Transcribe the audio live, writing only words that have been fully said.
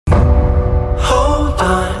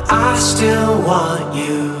still want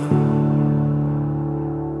you.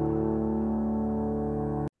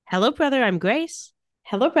 Hello, brother. I'm Grace.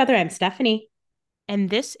 Hello, brother. I'm Stephanie. And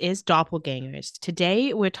this is Doppelgangers.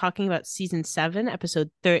 Today, we're talking about season 7, episode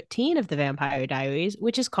 13 of The Vampire Diaries,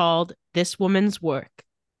 which is called This Woman's Work.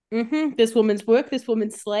 This woman's work, this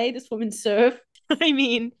woman's slay, this woman's serve. I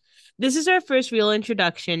mean, this is our first real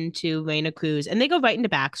introduction to Reina Cruz, and they go right into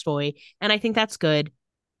backstory, and I think that's good.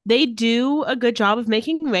 They do a good job of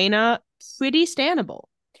making Reina pretty standable.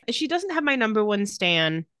 She doesn't have my number one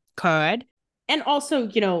stan card. And also,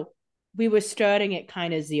 we were starting at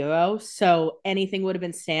kind of zero, so anything would have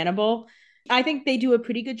been standable. I think they do a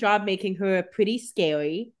pretty good job making her pretty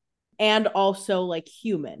scary and also like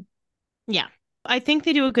human. Yeah, I think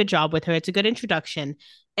they do a good job with her. It's a good introduction.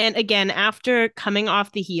 And again, after coming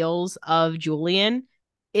off the heels of Julian,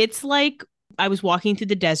 it's like I was walking through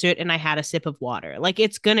the desert and I had a sip of water. Like,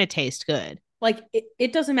 it's gonna taste good. Like,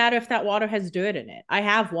 it doesn't matter if that water has dirt in it. I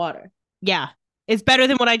have water. Yeah, it's better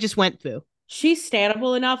than what I just went through. She's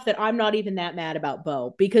standable enough that I'm not even that mad about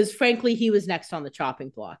Beau because, frankly, he was next on the chopping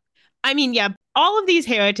block. I mean, yeah, all of these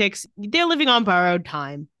heretics, they're living on borrowed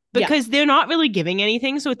time because they're not really giving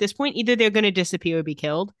anything. So at this point, either they're going to disappear or be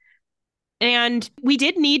killed. And we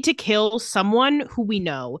did need to kill someone who we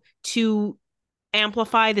know to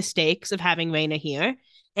amplify the stakes of having Reina here.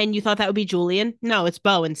 And you thought that would be Julian? No, it's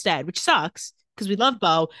Beau instead, which sucks because we love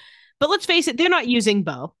Beau. But let's face it, they're not using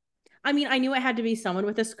Beau. I mean, I knew it had to be someone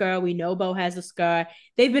with a scar. We know Beau has a scar.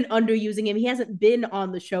 They've been underusing him. He hasn't been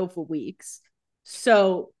on the show for weeks.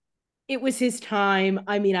 So it was his time.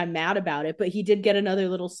 I mean, I'm mad about it, but he did get another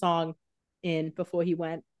little song in before he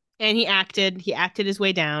went. And he acted his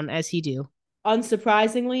way down, as he do.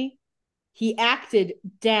 Unsurprisingly, he acted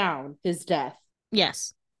down his death.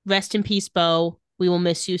 Yes. Rest in peace, Beau. We will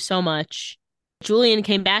miss you so much. Julian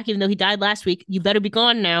came back even though he died last week. You better be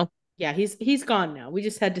gone now. Yeah, he's gone now. We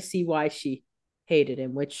just had to see why she hated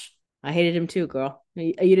him, which I hated him too, girl.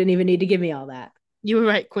 You didn't even need to give me all that. You were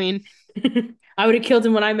right, Queen. I would have killed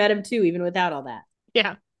him when I met him too, even without all that.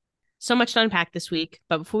 Yeah. So much to unpack this week.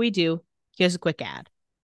 But before we do, here's a quick ad.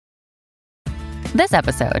 This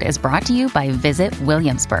episode is brought to you by Visit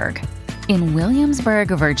Williamsburg. In Williamsburg,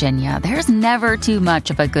 Virginia, there's never too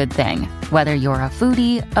much of a good thing. Whether you're a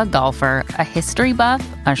foodie, a golfer, a history buff,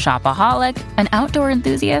 a shopaholic, an outdoor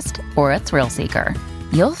enthusiast, or a thrill seeker,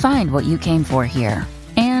 you'll find what you came for here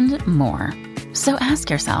and more. So ask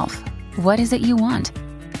yourself, what is it you want?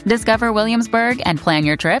 Discover Williamsburg and plan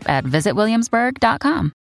your trip at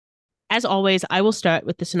visitwilliamsburg.com. As always, I will start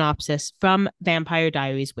with the synopsis from Vampire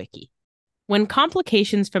Diaries Wiki. When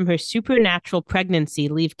complications from her supernatural pregnancy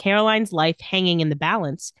leave Caroline's life hanging in the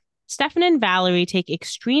balance, Stefan and Valerie take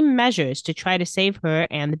extreme measures to try to save her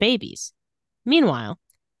and the babies. Meanwhile,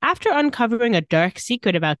 after uncovering a dark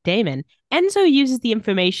secret about Damon, Enzo uses the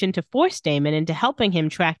information to force Damon into helping him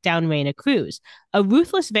track down Reina Cruz, a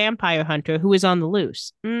ruthless vampire hunter who is on the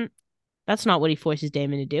loose. That's not what he forces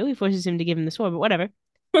Damon to do. He forces him to give him the sword, but whatever.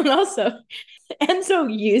 And also, Enzo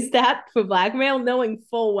used that for blackmail, knowing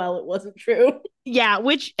full well it wasn't true. Yeah,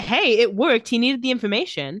 which, hey, it worked. He needed the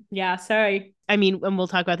information. Yeah, sorry. I mean, and we'll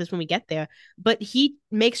talk about this when we get there, but he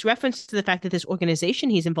makes reference to the fact that this organization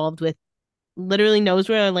he's involved with literally knows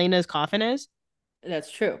where Elena's coffin is. That's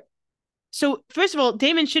true. So, first of all,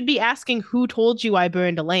 Damon should be asking who told you I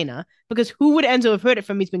burned Elena, because who would Enzo have heard it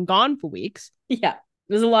from? He's been gone for weeks. Yeah,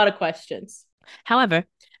 there's a lot of questions. However,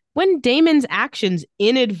 when Damon's actions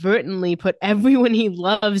inadvertently put everyone he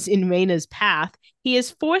loves in Reina's path, he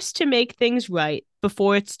is forced to make things right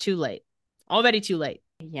before it's too late. Already too late.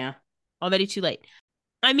 Yeah. Already too late.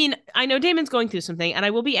 I mean, I know Damon's going through something, and I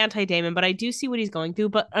will be anti-Damon, but I do see what he's going through.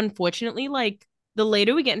 But unfortunately, like, the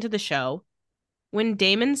later we get into the show, when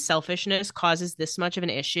Damon's selfishness causes this much of an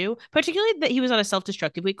issue, particularly that he was on a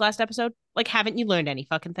self-destructive week last episode, like, haven't you learned any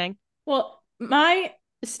fucking thing? Well, my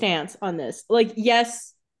stance on this, like,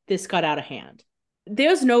 yes, this got out of hand.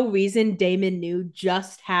 There's no reason Damon knew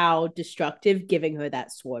just how destructive giving her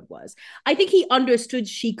that sword was. I think he understood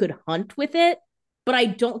she could hunt with it, but I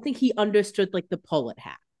don't think he understood like the pull it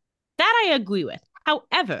had. That I agree with.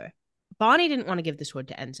 However, Bonnie didn't want to give the sword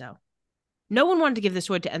to Enzo. No one wanted to give the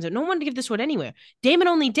sword to Enzo. No one wanted to give the sword anywhere. Damon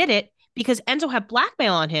only did it because Enzo had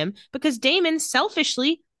blackmail on him because Damon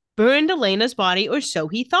selfishly burned Elena's body, or so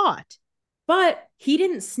he thought. But he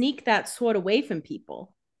didn't sneak that sword away from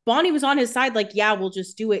people. Bonnie was on his side like, yeah, we'll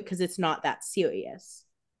just do it because it's not that serious.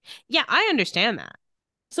 Yeah, I understand that.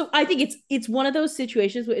 So I think it's one of those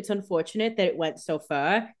situations where it's unfortunate that it went so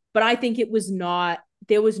far, but I think it was not,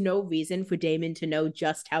 there was no reason for Damon to know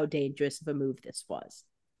just how dangerous of a move this was.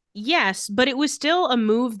 Yes, but it was still a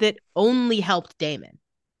move that only helped Damon.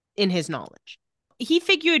 in his knowledge. He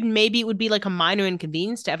figured maybe it would be like a minor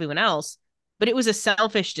inconvenience to everyone else, but it was a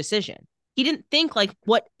selfish decision. He didn't think like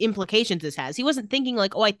what implications this has. He wasn't thinking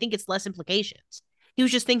like, oh, I think it's less implications. He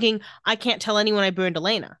was just thinking, I can't tell anyone I burned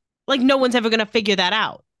Elena. Like no one's ever going to figure that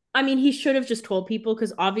out. I mean, he should have just told people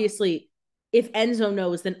because obviously if Enzo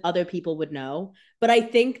knows, then other people would know. But I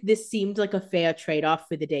think this seemed like a fair trade-off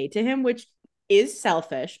for the day to him, which is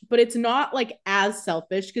selfish, but it's not like as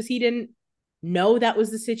selfish because he didn't know that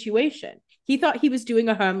was the situation. He thought he was doing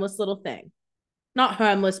a harmless little thing. Not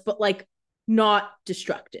harmless, but like not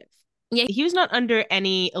destructive. Yeah, he was not under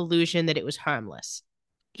any illusion that it was harmless.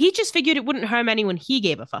 He just figured it wouldn't harm anyone he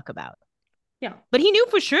gave a fuck about. Yeah. But he knew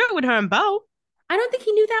for sure it would harm Bo. I don't think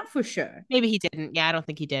he knew that for sure. Maybe he didn't. Yeah, I don't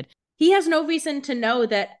think he did. He has no reason to know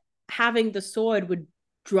that having the sword would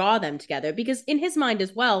draw them together because in his mind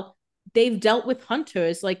as well, they've dealt with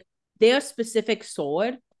hunters. Like their specific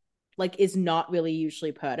sword, like, is not really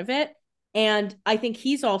usually part of it. And I think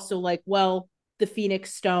he's also like, well, the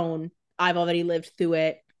Phoenix Stone, I've already lived through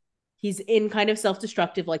it. He's in kind of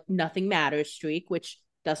self-destructive, like nothing matters streak, which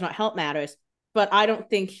does not help matters. But I don't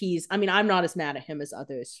think I'm not as mad at him as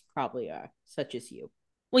others probably are, such as you.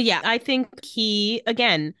 Well, yeah, I think he,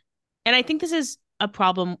 again, and I think this is a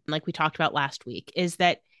problem like we talked about last week, is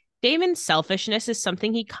that Damon's selfishness is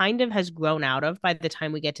something he kind of has grown out of by the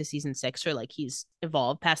time we get to season 6, or like he's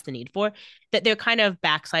evolved past the need for, that they're kind of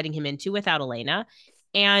backsliding him into without Elena.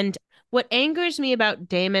 And what angers me about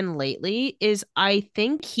Damon lately is I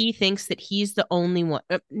think he thinks that he's the only one.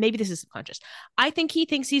 Maybe this is subconscious. I think he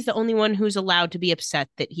thinks he's the only one who's allowed to be upset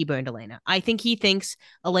that he burned Elena. I think he thinks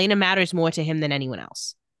Elena matters more to him than anyone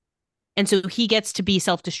else. And so he gets to be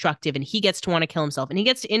self-destructive and he gets to want to kill himself and he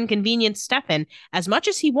gets to inconvenience Stefan as much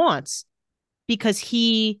as he wants because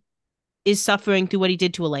he is suffering through what he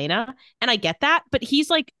did to Elena. And I get that, but he's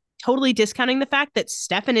like totally discounting the fact that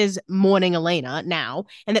Stefan is mourning Elena now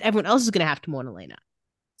and that everyone else is going to have to mourn Elena.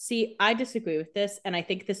 See, I disagree with this. And I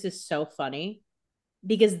think this is so funny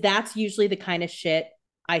because that's usually the kind of shit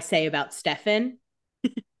I say about Stefan. I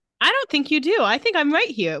don't think you do. I think I'm right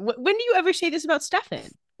here. When do you ever say this about Stefan?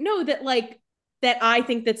 No, that I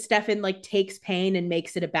think that Stefan like takes pain and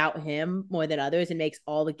makes it about him more than others and makes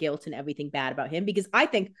all the guilt and everything bad about him. Because I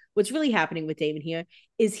think what's really happening with Damon here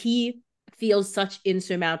is he feels such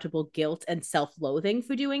insurmountable guilt and self-loathing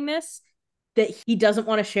for doing this that he doesn't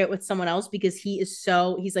want to share it with someone else because he's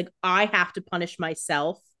like, I have to punish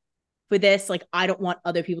myself for this. Like, I don't want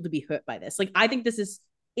other people to be hurt by this. Like, I think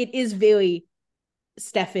it is very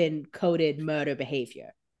Stefan coded murder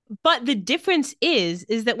behavior. But the difference is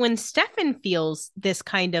that when Stefan feels this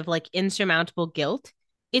kind of like insurmountable guilt,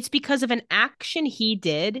 it's because of an action he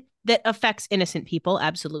did that affects innocent people,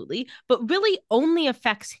 absolutely, but really only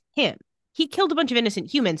affects him. He killed a bunch of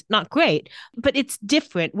innocent humans, not great, but it's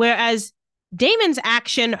different. Whereas Damon's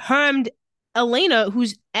action harmed Elena,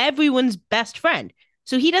 who's everyone's best friend.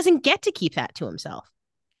 So he doesn't get to keep that to himself.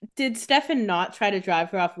 Did Stefan not try to drive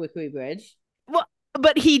her off Wickery Bridge? Well,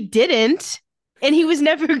 but he didn't. And he was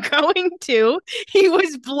never going to. He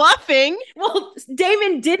was bluffing. Well,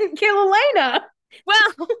 Damon didn't kill Elena.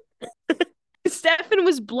 Well, Stefan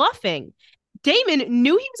was bluffing. Damon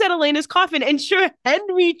knew he was at Elena's coffin, and sure,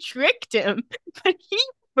 Henry tricked him. But he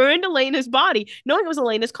burned Elena's body, knowing it was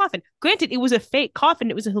Elena's coffin. Granted, it was a fake coffin.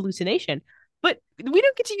 It was a hallucination. But we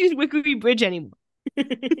don't get to use Wickery Bridge anymore.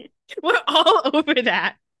 We're all over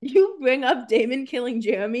that. You bring up Damon killing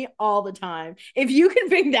Jeremy all the time. If you can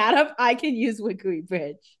bring that up, I can use Wickery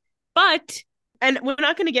Bridge. But, and we're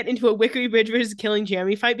not going to get into a Wickery Bridge versus killing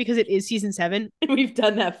Jeremy fight because it is season 7. We've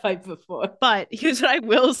done that fight before. But here's what I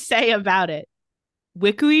will say about it.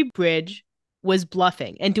 Wickery Bridge was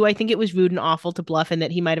bluffing. And do I think it was rude and awful to bluff and that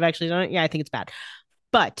he might have actually done it? Yeah, I think it's bad.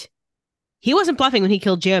 But he wasn't bluffing when he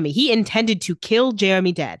killed Jeremy. He intended to kill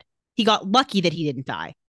Jeremy dead. He got lucky that he didn't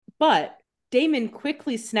die. But Damon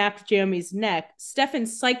quickly snapped Jeremy's neck. Stefan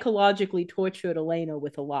psychologically tortured Elena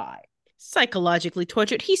with a lie. Psychologically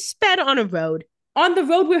tortured? He sped on a road. On the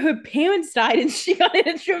road where her parents died and she got in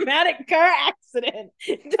a traumatic car accident.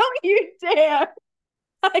 Don't you dare.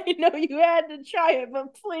 I know you had to try it,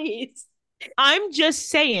 but please. I'm just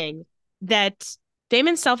saying that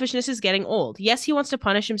Damon's selfishness is getting old. Yes, he wants to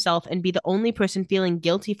punish himself and be the only person feeling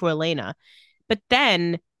guilty for Elena. But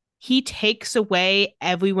then he takes away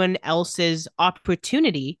everyone else's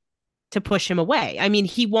opportunity to push him away. I mean,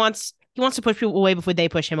 he wants to push people away before they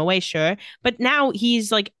push him away, sure. But now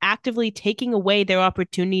he's like actively taking away their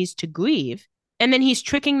opportunities to grieve. And then he's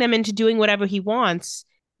tricking them into doing whatever he wants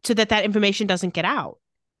so that information doesn't get out.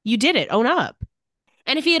 You did it. Own up.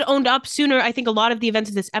 And if he had owned up sooner, I think a lot of the events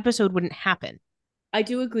of this episode wouldn't happen. I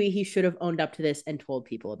do agree he should have owned up to this and told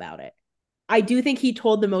people about it. I do think he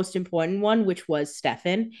told the most important one, which was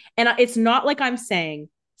Stefan. And it's not like I'm saying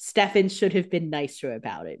Stefan should have been nicer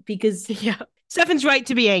about it, because Yeah. Stefan's right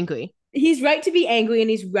to be angry. He's right to be angry, and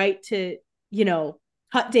he's right to,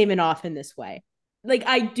 cut Damon off in this way. Like,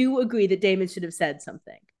 I do agree that Damon should have said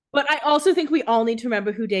something. But I also think we all need to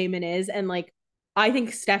remember who Damon is. And, like, I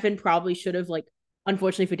think Stefan probably should have, like,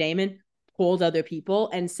 unfortunately for Damon, told other people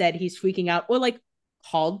and said he's freaking out, or, like,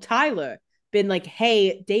 called Tyler, been like,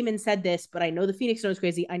 hey, Damon said this, but I know the Phoenix Stone is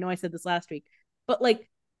crazy. I know I said this last week. But, like,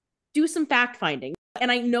 do some fact finding.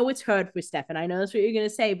 And I know it's hard for Stefan. I know that's what you're going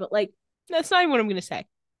to say, but, like, that's not even what I'm going to say.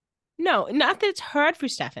 No, not that it's hard for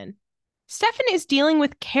Stefan. Stefan is dealing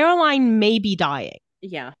with Caroline maybe dying.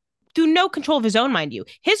 Yeah. Through no control of his own, mind you.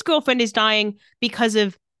 His girlfriend is dying because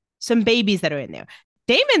of some babies that are in there.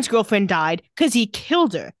 Damon's girlfriend died because he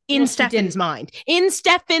killed her in Stefan's mind. In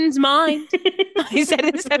Stefan's mind. I said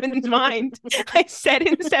in Stefan's mind. I said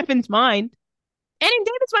in Stefan's mind. And in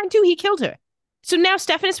Damon's mind, too, he killed her. So now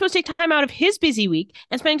Stefan is supposed to take time out of his busy week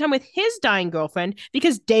and spending time with his dying girlfriend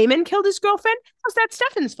because Damon killed his girlfriend? How's that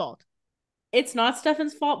Stefan's fault? It's not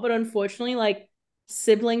Stefan's fault, but unfortunately, like,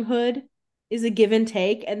 siblinghood is a give and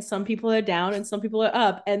take, and some people are down and some people are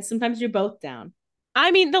up, and sometimes you're both down.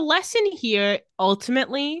 I mean, the lesson here,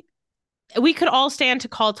 ultimately, we could all stand to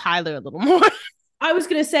call Tyler a little more. I was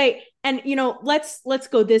going to say, and, let's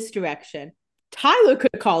go this direction. Tyler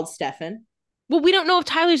could have called Stefan. Well, we don't know if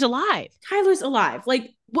Tyler's alive. Tyler's alive.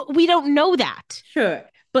 Like, we don't know that. Sure.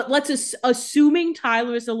 But let's assuming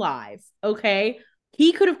Tyler's alive, okay?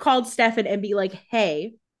 He could have called Stefan and be like,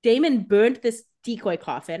 hey, Damon burned this decoy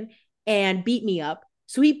coffin and beat me up.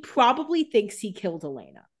 So he probably thinks he killed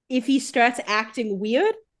Elena. If he starts acting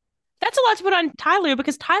weird, that's a lot to put on Tyler,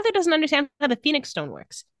 because Tyler doesn't understand how the Phoenix Stone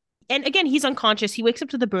works. And again, he's unconscious. He wakes up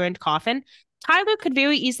to the burned coffin. Tyler could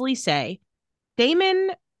very easily say,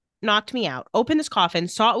 Damon knocked me out, opened this coffin,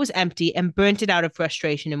 saw it was empty, and burnt it out of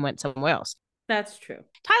frustration and went somewhere else. That's true.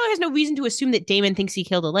 Tyler has no reason to assume that Damon thinks he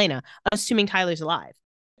killed Elena, assuming Tyler's alive.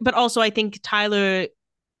 But also, I think Tyler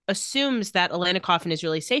assumes that Elena Coffin is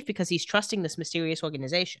really safe because he's trusting this mysterious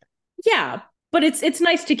organization. Yeah, but it's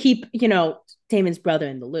nice to keep, Damon's brother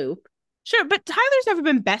in the loop. Sure, but Tyler's never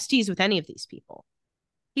been besties with any of these people.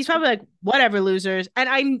 He's probably like, whatever, losers. And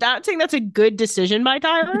I'm not saying that's a good decision by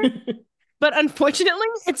Tyler, but unfortunately,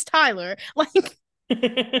 it's Tyler. Like,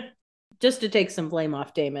 just to take some blame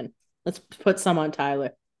off Damon. Let's put some on Tyler.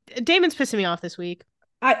 Damon's pissing me off this week.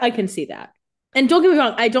 I can see that. And don't get me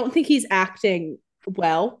wrong, I don't think he's acting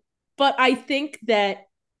well, but I think that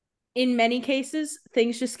in many cases,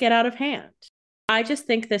 things just get out of hand. I just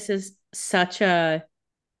think this is such a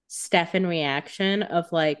Stefan reaction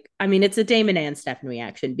of like, I mean, it's a Damon and Stefan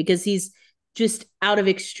reaction because he's just out of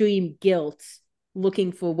extreme guilt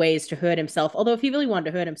looking for ways to hurt himself. Although if he really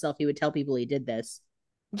wanted to hurt himself, he would tell people he did this.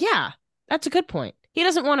 Yeah, that's a good point. He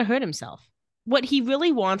doesn't want to hurt himself. What he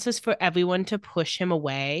really wants is for everyone to push him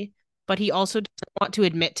away, but he also doesn't want to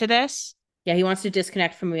admit to this. Yeah, he wants to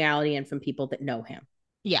disconnect from reality and from people that know him.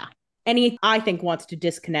 Yeah. And he, I think, wants to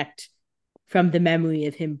disconnect from the memory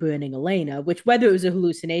of him burning Elena, which, whether it was a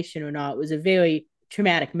hallucination or not, was a very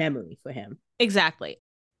traumatic memory for him. Exactly.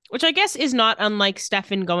 Which I guess is not unlike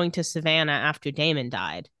Stefan going to Savannah after Damon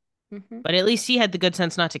died. Mm-hmm. But at least he had the good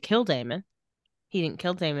sense not to kill Damon. He didn't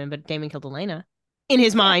kill Damon, but Damon killed Elena. In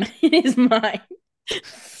his mind. In his mind.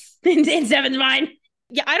 in Stefan's mind.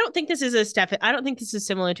 Yeah, I don't think this is a Stefan. I don't think this is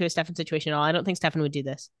similar to a Stefan situation at all. I don't think Stefan would do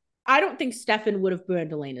this. I don't think Stefan would have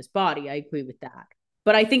burned Elena's body. I agree with that.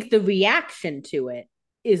 But I think the reaction to it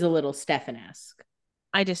is a little Stefan-esque.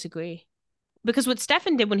 I disagree. Because what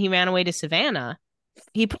Stefan did when he ran away to Savannah,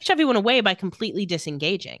 he pushed everyone away by completely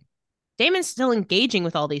disengaging. Damon's still engaging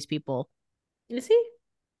with all these people. Is he?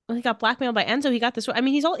 Well, he got blackmailed by Enzo. He got this. I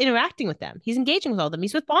mean, he's all interacting with them. He's engaging with all of them.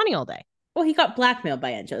 He's with Bonnie all day. Well, he got blackmailed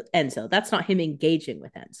by Enzo. That's not him engaging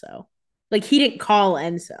with Enzo. Like, he didn't call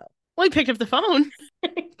Enzo. Well, he picked up the phone.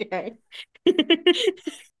 Okay.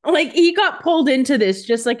 Like, he got pulled into this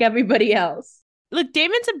just like everybody else. Look,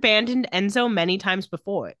 Damon's abandoned Enzo many times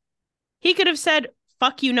before. He could have said,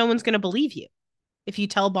 fuck you, no one's going to believe you if you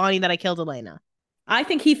tell Bonnie that I killed Elena. I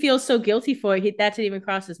think he feels so guilty for it, that didn't even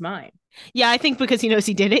cross his mind. Yeah, I think because he knows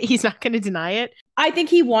he did it, he's not going to deny it. I think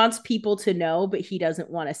he wants people to know, but he doesn't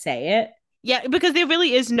want to say it. Yeah, because there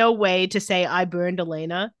really is no way to say I burned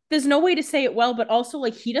Elena. There's no way to say it well, but also,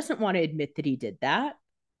 like, he doesn't want to admit that he did that.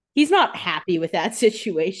 He's not happy with that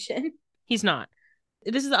situation. He's not.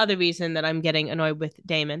 This is the other reason that I'm getting annoyed with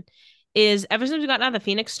Damon, is ever since we got out of the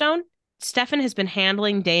Phoenix Stone, Stefan has been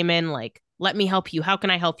handling Damon like, let me help you. How can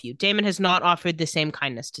I help you? Damon has not offered the same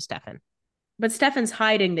kindness to Stefan. But Stefan's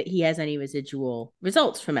hiding that he has any residual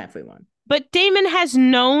results from everyone. But Damon has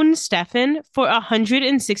known Stefan for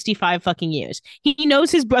 165 fucking years. He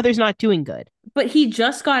knows his brother's not doing good. But he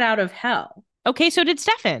just got out of hell. Okay, so did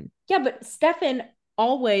Stefan. Yeah, but Stefan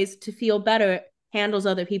always, to feel better, handles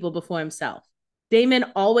other people before himself. Damon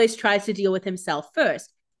always tries to deal with himself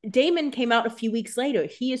first. Damon came out a few weeks later.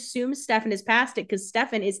 He assumes Stefan is past it because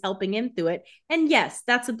Stefan is helping him through it. And yes,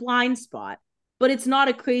 that's a blind spot. But it's not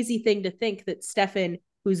a crazy thing to think that Stefan,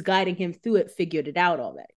 who's guiding him through it, figured it out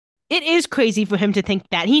already. It is crazy for him to think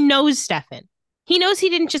that. He knows Stefan. He knows he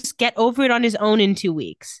didn't just get over it on his own in 2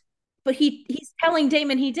 weeks. But he's telling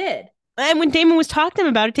Damon he did. And when Damon was talking to him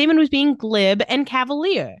about it, Damon was being glib and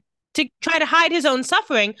cavalier to try to hide his own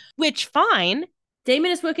suffering, which, fine. Damon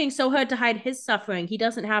is working so hard to hide his suffering, he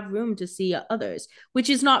doesn't have room to see others, which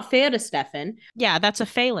is not fair to Stefan. Yeah, that's a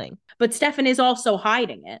failing. But Stefan is also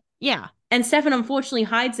hiding it. Yeah. And Stefan unfortunately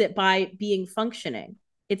hides it by being functioning.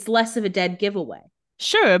 It's less of a dead giveaway.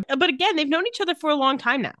 Sure, but again, they've known each other for a long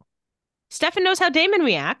time now. Stefan knows how Damon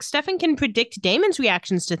reacts. Stefan can predict Damon's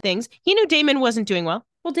reactions to things. He knew Damon wasn't doing well.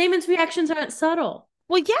 Well, Damon's reactions aren't subtle.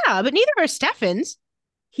 Well, yeah, but neither are Stefan's.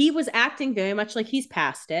 He was acting very much like he's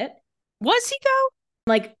past it. Was he, though?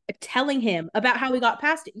 Like, telling him about how he got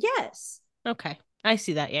past it. Yes. Okay, I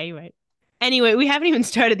see that. Yeah, you're right. Anyway, we haven't even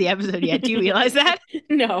started the episode yet. Do you realize that?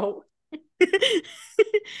 No.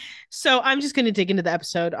 So I'm just going to dig into the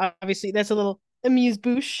episode. Obviously, that's a little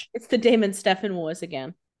amuse-bouche. It's the Damon-Stefan wars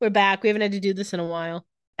again. We're back. We haven't had to do this in a while.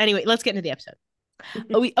 Anyway, let's get into the episode.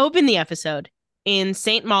 We open the episode in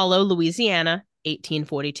St. Malo, Louisiana,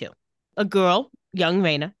 1842. A girl, young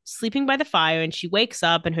Raina, sleeping by the fire, and she wakes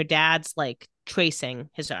up and her dad's like tracing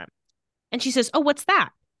his arm. And she says, "Oh, what's that?"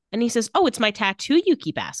 And he says, "Oh, it's my tattoo you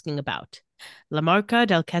keep asking about. La Marca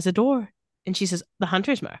del Cazador." And she says, "The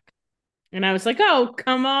hunter's mark." And I was like, oh,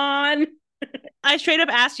 come on. I straight up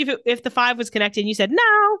asked you if the 5 was connected, and you said,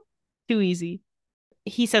 no. Too easy.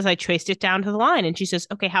 He says, "I traced it down to the line." And she says,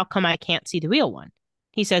 "Okay, how come I can't see the real one?"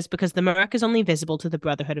 He says, "Because the mark is only visible to the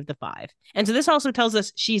Brotherhood of the 5. And so this also tells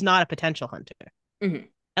us she's not a potential hunter. Mm-hmm.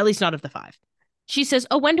 At least not of the 5. She says,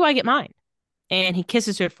 "Oh, when do I get mine?" And he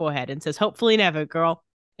kisses her forehead and says, "Hopefully never, girl.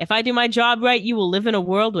 If I do my job right, you will live in a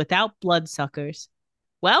world without bloodsuckers."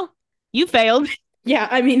 Well, you failed. Yeah,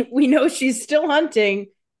 I mean, we know she's still hunting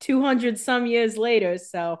 200 some years later,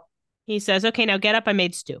 so. He says, "Okay, now get up. I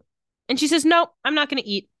made stew." And she says, "No, I'm not going to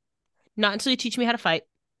eat. Not until you teach me how to fight."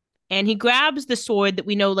 And he grabs the sword that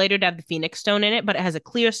we know later to have the Phoenix Stone in it, but it has a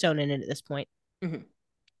clear stone in it at this point. Mm-hmm.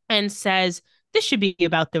 And says, "This should be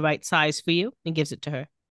about the right size for you," and gives it to her.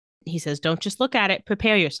 He says, "Don't just look at it.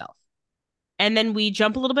 Prepare yourself." And then we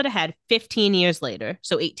jump a little bit ahead, 15 years later,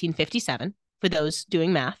 so 1857, for those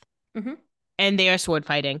doing math. Mm-hmm. And they are sword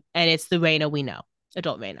fighting, and it's the Raina we know,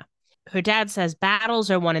 adult Raina. Her dad says,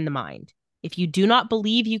 "Battles are won in the mind. If you do not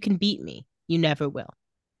believe you can beat me, you never will."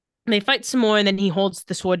 And they fight some more, and then he holds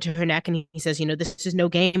the sword to her neck, and he says, "This is no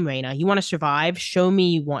game, Raina. You want to survive? Show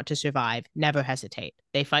me you want to survive. Never hesitate."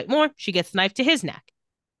 They fight more. She gets the knife to his neck,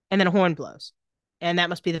 and then a horn blows. And that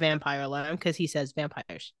must be the vampire alarm, because he says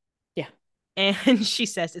vampires. Yeah. And she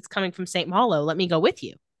says, "It's coming from St. Malo. Let me go with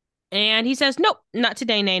you." And he says, "Nope, not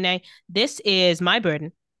today, Nene. This is my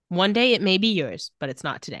burden. One day it may be yours, but it's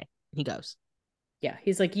not today." He goes. Yeah,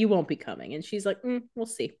 he's like, "You won't be coming." And she's like, we'll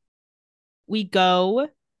see. We go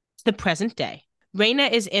to the present day. Raina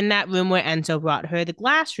is in that room where Enzo brought her, the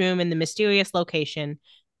glass room in the mysterious location,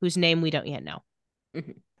 whose name we don't yet know.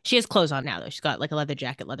 Mm-hmm. She has clothes on now, though. She's got like a leather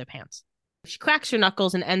jacket, leather pants. She cracks her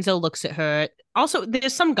knuckles, and Enzo looks at her. Also,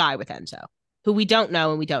 there's some guy with Enzo, who we don't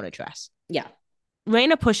know and we don't address. Yeah.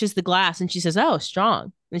 Raina pushes the glass, and she says, "Oh,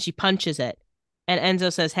 strong." And she punches it. And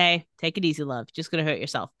Enzo says, "Hey, take it easy, love. Just going to hurt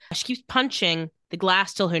yourself." She keeps punching the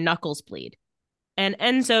glass till her knuckles bleed. And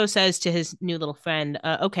Enzo says to his new little friend,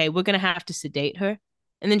 "Okay, we're going to have to sedate her."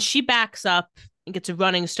 And then she backs up and gets a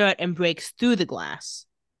running start and breaks through the glass.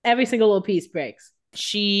 Every single little piece breaks.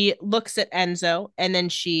 She looks at Enzo, and then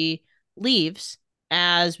she leaves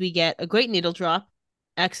as we get a great needle drop,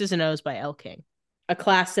 X's and O's by El King. A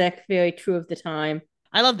classic, very true of the time.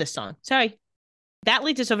 I love this song. Sorry. That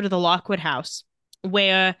leads us over to the Lockwood house,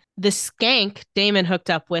 where the skank Damon hooked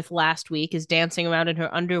up with last week is dancing around in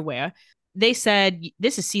her underwear. They said,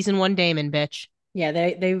 "This is season 1 Damon, bitch." Yeah,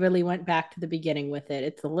 they really went back to the beginning with it.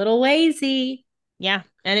 It's a little lazy. Yeah,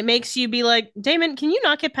 and it makes you be like, "Damon, can you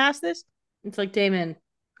not get past this?" It's like, Damon,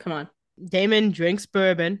 come on. Damon drinks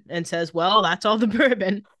bourbon and says, "Well, that's all the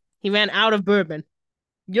bourbon." He ran out of bourbon.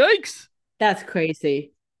 Yikes. That's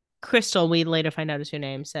crazy. Crystal, we later find out is her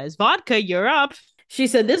name, says, "Vodka, you're up." She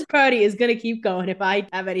said, "This party is going to keep going if I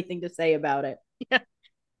have anything to say about it." Yeah.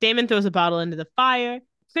 Damon throws a bottle into the fire.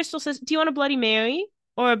 Crystal says, do you want a Bloody Mary?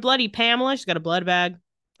 Or a Bloody Pamela? She's got a blood bag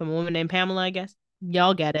from a woman named Pamela, I guess.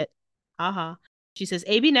 Y'all get it. Haha. She says,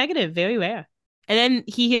 AB negative, very rare. And then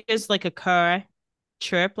he hears like a cur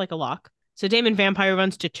chirp, like a lock. So Damon Vampire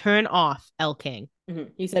runs to turn off El King. Mm-hmm.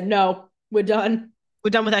 He said, no, we're done. We're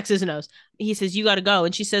done with X's and O's. He says, you gotta go.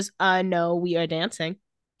 And she says, no, we are dancing.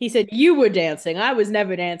 He said, you were dancing. I was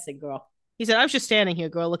never dancing, girl. He said, I was just standing here,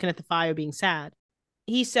 girl, looking at the fire, being sad.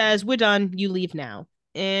 He says, we're done. You leave now.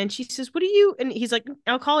 And she says, what are you? And he's like,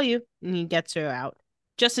 I'll call you. And he gets her out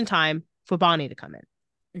just in time for Bonnie to come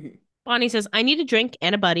in. Mm-hmm. Bonnie says, I need a drink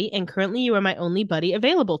and a buddy. And currently you are my only buddy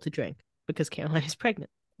available to drink because Caroline is pregnant.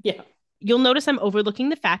 Yeah. You'll notice I'm overlooking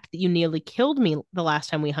the fact that you nearly killed me the last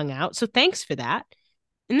time we hung out. So thanks for that.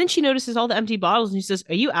 And then she notices all the empty bottles and she says,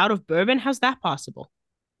 are you out of bourbon? How's that possible?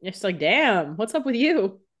 It's like, damn, what's up with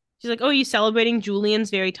you? She's like, oh, are you celebrating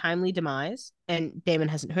Julian's very timely demise? And Damon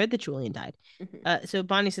hasn't heard that Julian died. Mm-hmm. So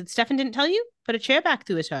Bonnie said, Stefan didn't tell you? Put a chair back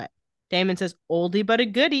through his heart. Damon says, oldie but a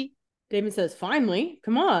goodie. Damon says, finally,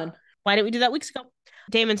 come on. Why didn't we do that weeks ago?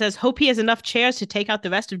 Damon says, hope he has enough chairs to take out the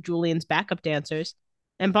rest of Julian's backup dancers.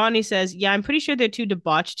 And Bonnie says, yeah, I'm pretty sure they're too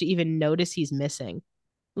debauched to even notice he's missing.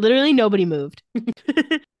 Literally nobody moved.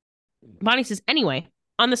 Bonnie says, anyway,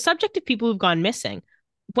 on the subject of people who've gone missing,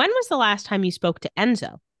 when was the last time you spoke to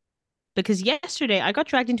Enzo? Because yesterday I got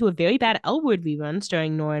dragged into a very bad L Word rerun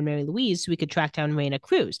starring Nora and Mary Louise so we could track down Raina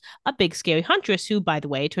Cruz, a big scary huntress who, by the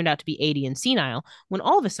way, turned out to be 80 and senile, when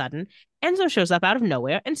all of a sudden, Enzo shows up out of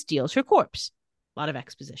nowhere and steals her corpse. A lot of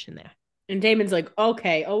exposition there. And Damon's like,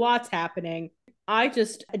 okay, a lot's happening. I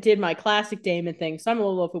just did my classic Damon thing, so I'm a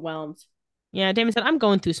little overwhelmed. Yeah, Damon said, I'm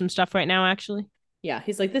going through some stuff right now, actually. Yeah,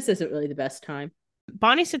 he's like, this isn't really the best time.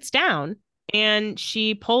 Bonnie sits down and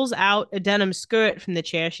she pulls out a denim skirt from the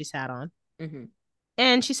chair she sat on. Mm-hmm.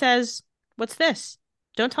 And she says, what's this?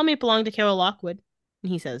 Don't tell me it belonged to Carol Lockwood.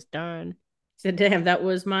 And he says, darn. He said, damn, that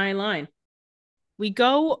was my line. We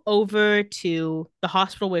go over to the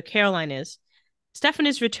hospital where Caroline is. Stefan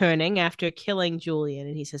is returning after killing Julian.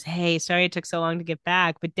 And he says, hey, sorry it took so long to get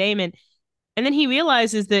back. But Damon, and then he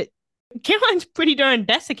realizes that Caroline's pretty darn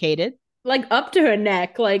desiccated. Like up to her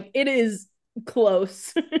neck. Like it is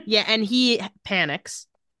close. Yeah, and he panics.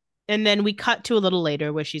 And then we cut to a little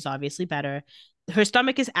later where she's obviously better. Her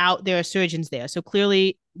stomach is out. There are surgeons there. So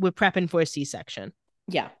clearly we're prepping for a C-section.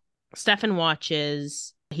 Yeah. Stefan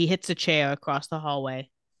watches. He hits a chair across the hallway.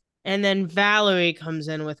 And then Valerie comes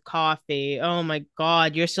in with coffee. Oh my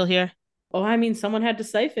God, you're still here? Oh, I mean, someone had to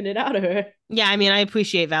siphon it out of her. Yeah, I mean, I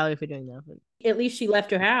appreciate Valerie for doing that. But At least she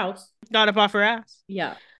left her house. got up off her ass.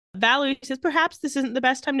 Yeah. Valerie says, perhaps this isn't the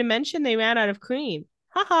best time to mention they ran out of cream.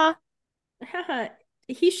 Haha.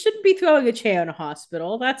 He shouldn't be throwing a chair in a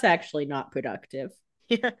hospital. That's actually not productive.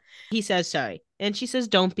 Yeah. He says, sorry. And she says,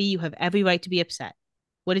 don't be. You have every right to be upset.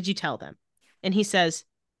 What did you tell them? And he says,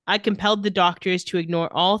 I compelled the doctors to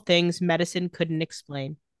ignore all things medicine couldn't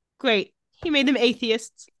explain. Great. He made them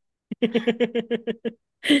atheists.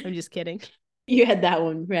 I'm just kidding. You had that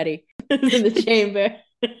one ready in the chamber.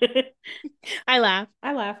 I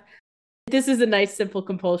laugh. This is a nice, simple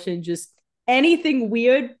compulsion. Just anything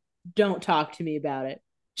weird, don't talk to me about it.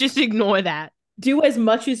 Just ignore that. Do as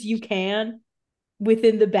much as you can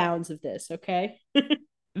within the bounds of this, okay?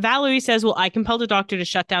 Valerie says, well, I compelled a doctor to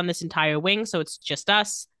shut down this entire wing, so it's just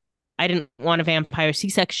us. I didn't want a vampire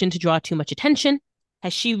C-section to draw too much attention.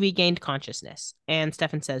 Has she regained consciousness? And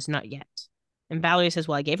Stefan says, not yet. And Valerie says,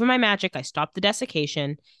 well, I gave her my magic. I stopped the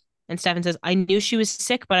desiccation. And Stefan says, I knew she was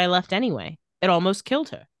sick, but I left anyway. It almost killed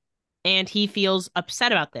her. And he feels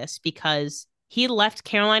upset about this because he left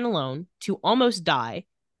Caroline alone to almost die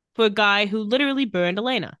for a guy who literally burned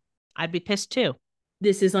Elena. I'd be pissed too.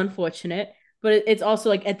 This is unfortunate, but it's also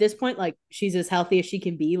like at this point, like she's as healthy as she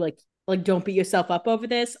can be. Like don't beat yourself up over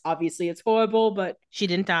this. Obviously, it's horrible, but she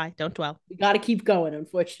didn't die. Don't dwell. We got to keep going,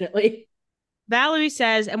 unfortunately. Valerie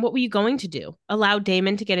says, and what were you going to do? Allow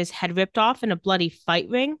Damon to get his head ripped off in a bloody fight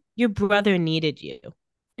ring? Your brother needed you.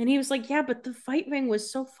 And he was like, yeah, but the fight ring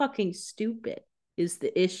was so fucking stupid is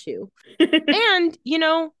the issue. And, you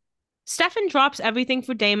know, Stefan drops everything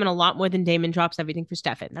for Damon a lot more than Damon drops everything for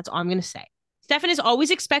Stefan. That's all I'm going to say. Stefan is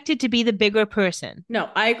always expected to be the bigger person. No,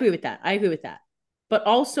 I agree with that. But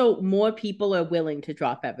also more people are willing to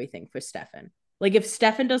drop everything for Stefan. Like if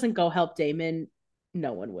Stefan doesn't go help Damon,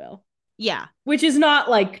 no one will. Yeah. Which is not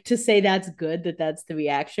like to say that's good, that that's the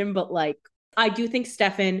reaction. But like, I do think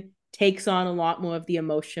Stefan takes on a lot more of the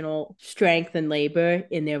emotional strength and labor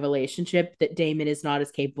in their relationship that Damon is not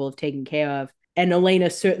as capable of taking care of. And Elena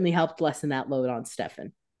certainly helped lessen that load on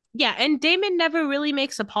Stefan. Yeah, and Damon never really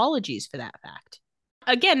makes apologies for that fact.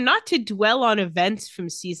 again, not to dwell on events from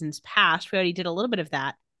seasons past, we already did a little bit of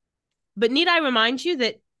that, but need I remind you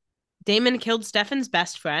that Damon killed Stefan's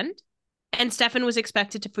best friend, and Stefan was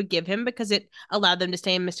expected to forgive him because it allowed them to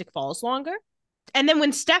stay in Mystic Falls longer. And then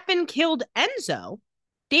when Stefan killed Enzo,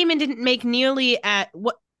 Damon didn't make nearly at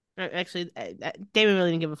what. Actually, Damon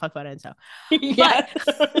really didn't give a fuck about Enzo. Yeah.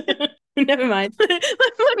 But never mind.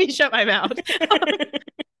 Let me shut my mouth.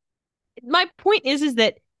 My point is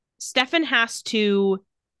that Stefan has to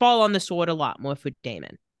fall on the sword a lot more for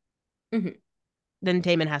Damon. Mm-hmm. Than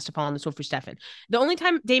Damon has to fall on the sword for Stefan. The only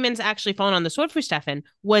time Damon's actually fallen on the sword for Stefan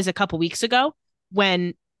was a couple weeks ago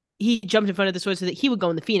when he jumped in front of the sword so that he would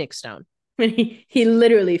go in the Phoenix Stone. When he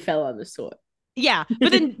literally fell on the sword. Yeah,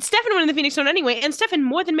 but then Stefan went in the Phoenix Stone anyway, and Stefan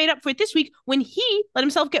more than made up for it this week when he let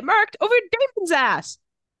himself get murked over Damon's ass.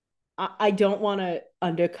 I don't want to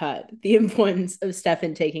undercut the importance of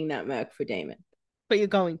Stefan taking that murk for Damon. But you're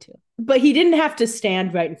going to. But he didn't have to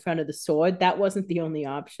stand right in front of the sword. That wasn't the only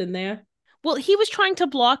option there. Well, he was trying to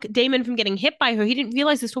block Damon from getting hit by her. He didn't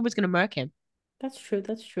realize the sword was going to murk him. That's true.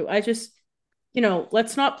 That's true. I just,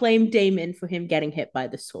 let's not blame Damon for him getting hit by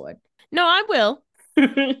the sword. No, I will.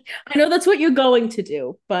 I know that's what you're going to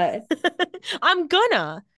do, but I'm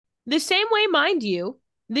gonna. The same way, mind you,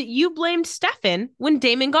 that you blamed Stefan when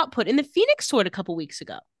Damon got put in the Phoenix Sword a couple weeks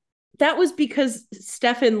ago. That was because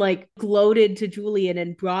Stefan gloated to Julian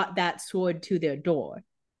and brought that sword to their door.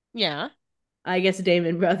 Yeah. I guess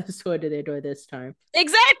Damon brought the sword to their door this time.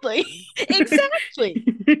 Exactly. Exactly.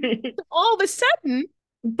 All of a sudden.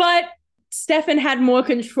 But Stefan had more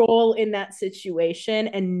control in that situation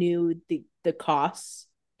and knew the costs.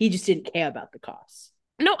 He just didn't care about the costs.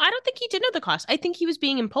 No, I don't think he did know the cost. I think he was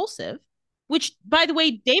being impulsive, which, by the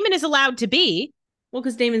way, Damon is allowed to be. Well,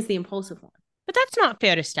 because Damon's the impulsive one. But that's not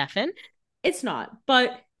fair to Stefan. It's not.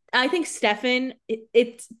 But I think Stefan,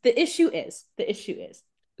 it's the issue is.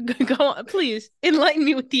 Go on, please. Enlighten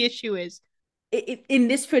me what the issue is. In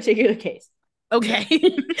this particular case. Okay.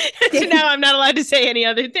 So now I'm not allowed to say any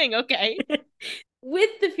other thing. Okay. With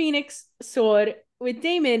the Phoenix Sword, with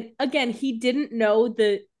Damon, again, he didn't know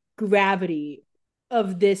the gravity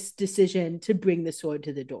of this decision to bring the sword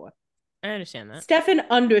to the door. I understand that. Stefan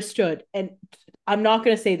understood, and I'm not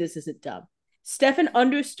going to say this isn't dumb. Stefan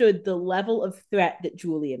understood the level of threat that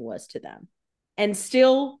Julian was to them and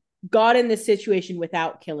still got in this situation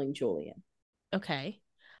without killing Julian. Okay.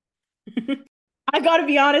 I gotta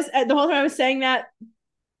be honest, the whole time I was saying that,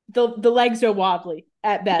 the legs are wobbly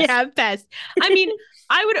at best. Yeah, at best. I mean,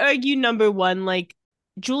 I would argue, number one,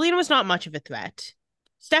 Julian was not much of a threat.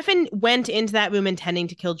 Stefan went into that room intending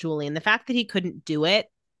to kill Julian. The fact that he couldn't do it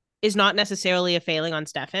is not necessarily a failing on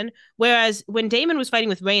Stefan. Whereas when Damon was fighting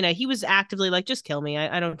with Reyna, he was actively just kill me.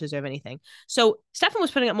 I don't deserve anything. So Stefan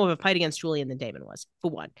was putting up more of a fight against Julian than Damon was,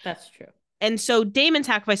 for one. That's true. And so Damon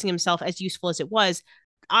sacrificing himself, as useful as it was,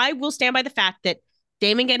 I will stand by the fact that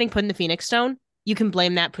Damon getting put in the Phoenix Stone, you can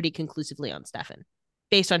blame that pretty conclusively on Stefan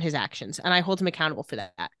based on his actions. And I hold him accountable for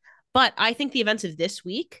that. But I think the events of this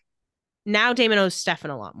week, now Damon owes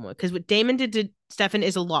Stefan a lot more because what Damon did to Stefan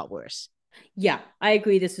is a lot worse. Yeah, I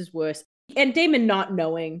agree. This is worse. And Damon not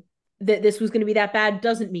knowing that this was going to be that bad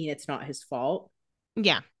doesn't mean it's not his fault.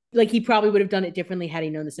 Yeah. He probably would have done it differently had he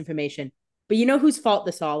known this information. But you know whose fault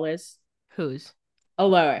this all is? Whose?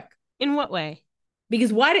 Alaric. In what way?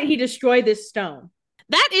 Because why did he destroy this stone?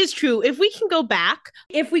 That is true. If we can go back.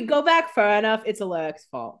 If we go back far enough, it's Alaric's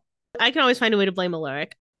fault. I can always find a way to blame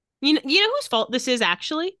Alaric. You know whose fault this is,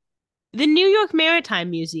 actually? The New York Maritime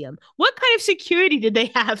Museum. What kind of security did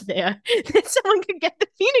they have there that someone could get the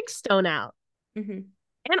Phoenix Stone out? Mm-hmm.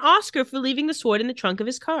 And Oscar for leaving the sword in the trunk of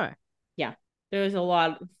his car. Yeah, there's a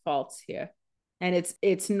lot of faults here. And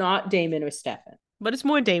it's not Damon or Stefan. But it's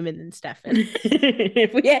more Damon than Stefan.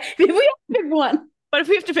 if we have to pick one. But if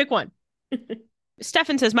we have to pick one.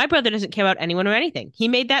 Stefan says, my brother doesn't care about anyone or anything. He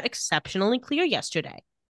made that exceptionally clear yesterday.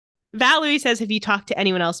 Valerie says, have you talked to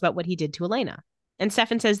anyone else about what he did to Elena? And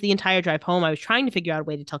Stefan says, the entire drive home, I was trying to figure out a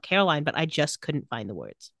way to tell Caroline, but I just couldn't find the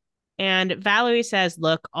words. And Valerie says,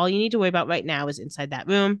 look, all you need to worry about right now is inside that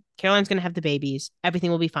room. Caroline's going to have the babies.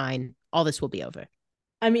 Everything will be fine. All this will be over.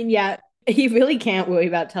 I mean, yeah, he really can't worry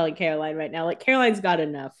about telling Caroline right now. Caroline's got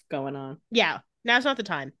enough going on. Yeah, now's not the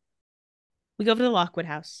time. We go over to the Lockwood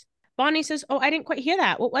house. Bonnie says, oh, I didn't quite hear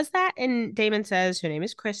that. What was that? And Damon says, her name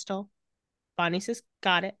is Crystal. Bonnie says,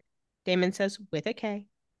 got it. Damon says, with a K.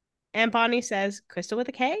 And Bonnie says, Crystal with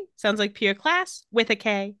a K? Sounds like pure class with a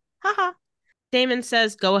K. Haha. Damon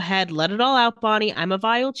says, go ahead, let it all out, Bonnie. I'm a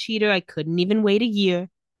vile cheater. I couldn't even wait a year.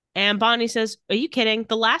 And Bonnie says, are you kidding?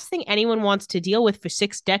 The last thing anyone wants to deal with for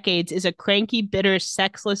 6 decades is a cranky, bitter,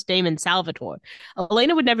 sexless Damon Salvatore.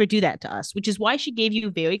 Elena would never do that to us, which is why she gave you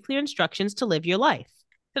very clear instructions to live your life.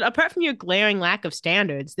 But apart from your glaring lack of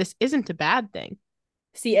standards, this isn't a bad thing.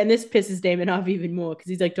 See, and this pisses Damon off even more because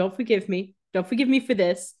he's like, don't forgive me. Don't forgive me for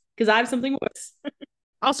this because I have something worse.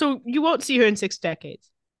 Also, you won't see her in 6 decades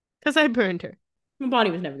because I burned her. Well,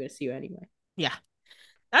 Bonnie was never going to see her anyway. Yeah.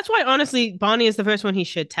 That's why, honestly, Bonnie is the first one he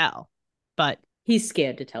should tell. But he's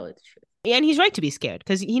scared to tell her the truth. And he's right to be scared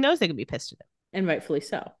because he knows they could be pissed at him. And rightfully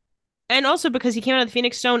so. And also because he came out of the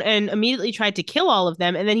Phoenix Stone and immediately tried to kill all of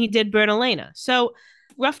them, and then he did burn Elena. So,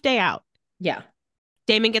 rough day out. Yeah.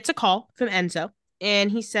 Damon gets a call from Enzo, and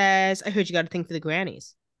he says, I heard you got a thing for the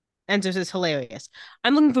grannies. Enzo says, hilarious.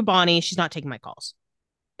 I'm looking for Bonnie. She's not taking my calls.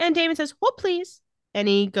 And Damon says, well, please. And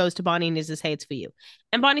he goes to Bonnie and he says, hey, it's for you.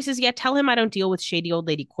 And Bonnie says, yeah, tell him I don't deal with shady old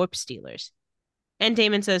lady corpse stealers. And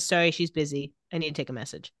Damon says, sorry, she's busy. I need to take a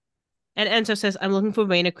message. And Enzo says, I'm looking for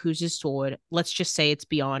Reina Cruz's sword. Let's just say it's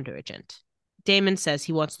beyond urgent. Damon says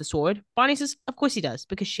he wants the sword. Bonnie says, of course he does,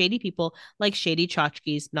 because shady people like shady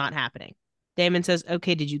tchotchkes, not happening. Damon says,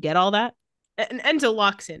 okay, did you get all that? And Enzo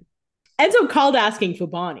locks in. Enzo called asking for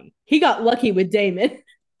Bonnie. He got lucky with Damon.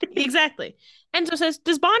 Exactly. Enzo says,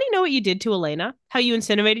 does Bonnie know what you did to Elena? How you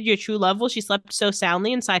incinerated your true love while she slept so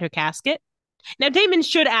soundly inside her casket? Now, Damon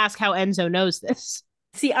should ask how Enzo knows this.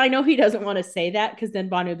 See, I know he doesn't want to say that because then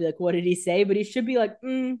Bonnie would be like, what did he say? But he should be like,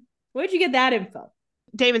 where'd you get that info?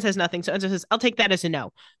 Damon says nothing, so Enzo says, I'll take that as a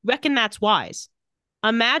no. Reckon that's wise.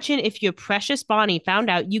 Imagine if your precious Bonnie found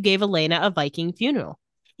out you gave Elena a Viking funeral.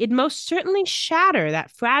 It'd most certainly shatter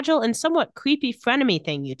that fragile and somewhat creepy frenemy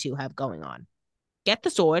thing you two have going on. Get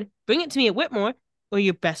the sword, bring it to me at Whitmore, or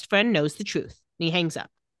your best friend knows the truth. And he hangs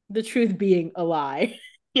up. The truth being a lie.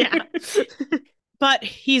 Yeah. But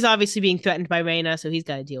he's obviously being threatened by Reina, so he's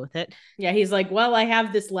got to deal with it. Yeah, he's like, well, I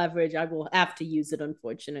have this leverage. I will have to use it,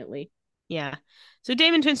 unfortunately. Yeah. So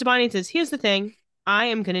Damon turns to Bonnie and says, here's the thing. I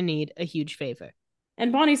am going to need a huge favor.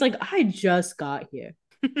 And Bonnie's like, I just got here.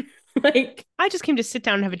 Like, I just came to sit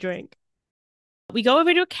down and have a drink. We go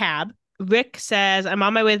over to a cab. Rick says, I'm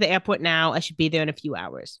on my way to the airport now. I should be there in a few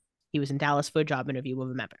hours. He was in Dallas for a job interview, we'll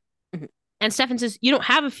remember. Mm-hmm. And Stefan says, you don't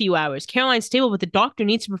have a few hours. Caroline's stable, but the doctor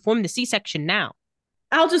needs to perform the C-section now.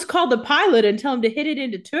 I'll just call the pilot and tell him to hit it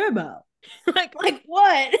into turbo. like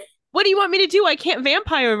what? What do you want me to do? I can't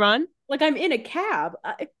vampire run. Like, I'm in a cab.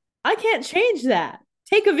 I can't change that.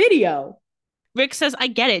 Take a video. Rick says, I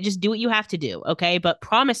get it. Just do what you have to do, okay? But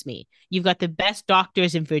promise me, you've got the best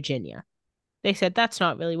doctors in Virginia. They said, that's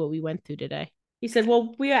not really what we went through today. He said,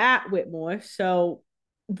 well, we're at Whitmore, so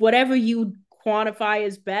whatever you quantify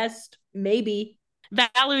as best, maybe.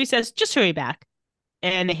 Valerie says, just hurry back.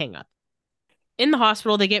 And they hang up. In the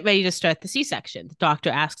hospital, they get ready to start the C-section. The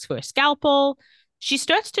doctor asks for a scalpel. She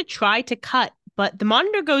starts to try to cut, but the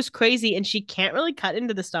monitor goes crazy and she can't really cut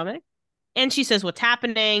into the stomach. And she says, what's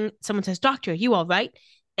happening? Someone says, doctor, are you all right?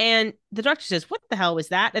 And the doctor says, what the hell was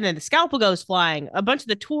that? And then the scalpel goes flying. A bunch of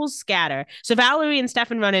the tools scatter. So Valerie and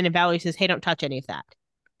Stefan run in and Valerie says, hey, don't touch any of that.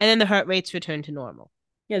 And then the heart rates return to normal.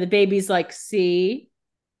 Yeah, the baby's like, see,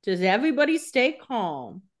 just everybody stay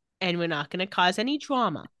calm. And we're not going to cause any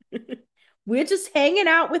drama. We're just hanging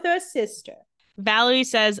out with our sister. Valerie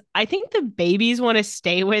says, I think the babies want to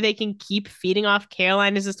stay where they can keep feeding off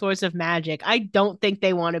Caroline as a source of magic. I don't think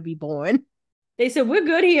they want to be born. They said, we're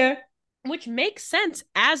good here. Which makes sense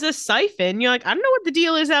as a siphon. You're like, I don't know what the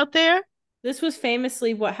deal is out there. This was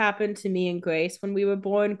famously what happened to me and Grace when we were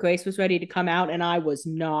born. Grace was ready to come out and I was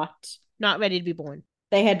not. Not ready to be born.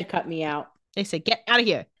 They had to cut me out. They said, get out of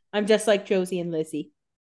here. I'm just like Josie and Lizzie.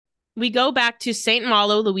 We go back to St.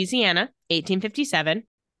 Malo, Louisiana, 1857.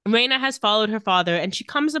 Reina has followed her father and she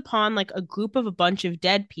comes upon like a group of a bunch of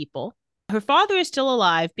dead people. Her father is still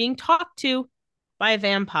alive, being talked to by a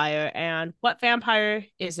vampire. And what vampire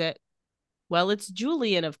is it? Well, it's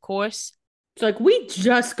Julian, of course. It's like, we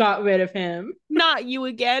just got rid of him. Not you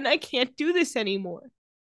again. I can't do this anymore.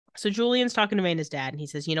 So Julian's talking to Reina's dad and he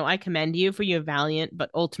says, I commend you for your valiant but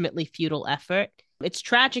ultimately futile effort. It's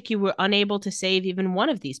tragic you were unable to save even one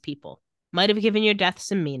of these people. Might have given your death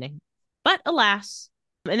some meaning. But alas.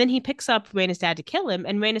 And then he picks up Reina's dad to kill him,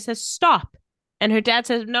 and Reina says, stop. And her dad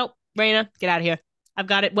says, nope, Reina, get out of here. I've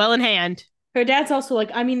got it well in hand. Her dad's also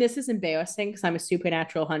like, I mean, this is embarrassing because I'm a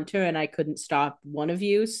supernatural hunter and I couldn't stop one of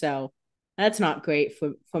you. So that's not great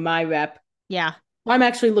for my rep. Yeah. I'm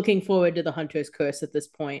actually looking forward to the hunter's curse at this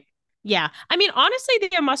point. Yeah. I mean, honestly,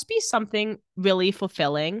 there must be something really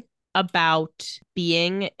fulfilling about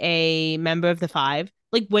being a member of the Five.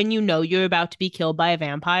 Like when you know you're about to be killed by a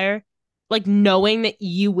vampire, like knowing that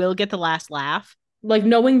you will get the last laugh. Like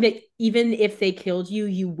knowing that even if they killed you,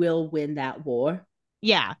 you will win that war.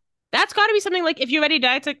 Yeah. That's got to be something like if you're ready to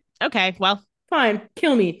die, it's like, okay, well, Fine,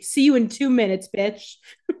 kill me. See you in 2 minutes, bitch.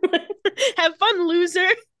 have fun, loser.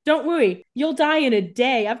 Don't worry, you'll die in a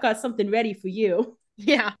day. I've got something ready for you.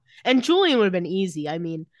 Yeah. And Julian would have been easy. I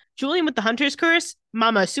mean, Julian with the hunter's curse,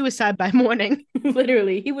 mama, suicide by morning.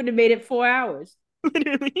 Literally, he wouldn't have made it 4 hours.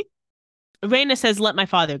 Literally. Raina says, let my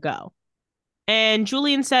father go. And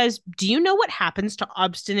Julian says, do you know what happens to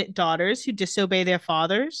obstinate daughters who disobey their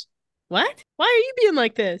fathers? What? Why are you being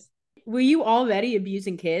like this? Were you already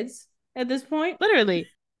abusing kids at this point? Literally.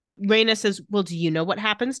 Raina says, well, do you know what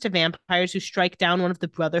happens to vampires who strike down one of the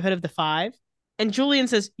Brotherhood of the Five? And Julian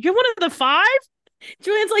says, you're one of the five?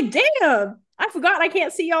 Julian's like, damn, I forgot I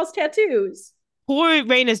can't see y'all's tattoos. Poor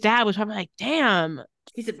Raina's dad was probably like, damn.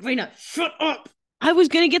 He said, Raina, shut up. I was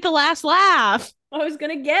going to get the last laugh. I was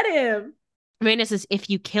going to get him. Raina says,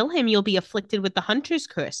 if you kill him, you'll be afflicted with the hunter's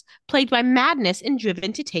curse, plagued by madness and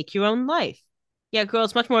driven to take your own life. Yeah, girl,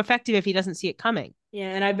 it's much more effective if he doesn't see it coming. Yeah,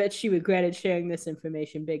 and I bet she regretted sharing this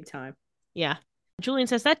information big time. Yeah. Julian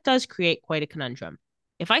says, that does create quite a conundrum.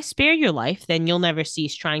 If I spare your life, then you'll never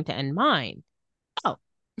cease trying to end mine. Oh,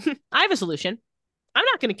 I have a solution. I'm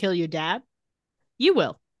not going to kill your dad. You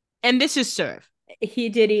will. And this is serve. He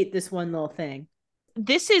did eat this one little thing.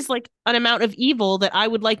 This is like an amount of evil that I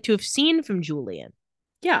would like to have seen from Julian.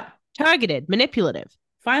 Yeah. Targeted, manipulative.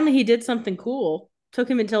 Finally, he did something cool. Took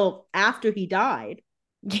him until after he died.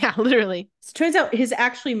 Yeah, literally. So it turns out his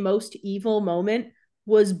actually most evil moment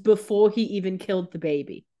was before he even killed the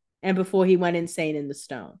baby and before he went insane in the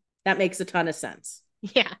stone. That makes a ton of sense.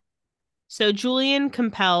 Yeah. So Julian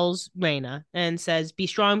compels Raina and says, be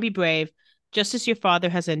strong, be brave, just as your father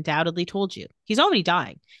has undoubtedly told you. He's already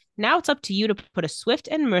dying. Now it's up to you to put a swift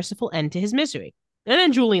and merciful end to his misery. And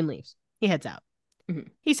then Julian leaves. He heads out. Mm-hmm.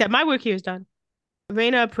 He said, my work here is done.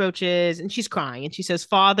 Raina approaches and she's crying and she says,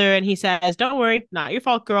 Father, and he says, don't worry, not your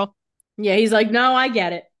fault, girl. Yeah, he's like, no, I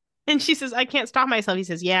get it. And she says, I can't stop myself. He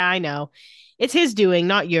says, yeah, I know. It's his doing,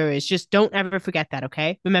 not yours. Just don't ever forget that,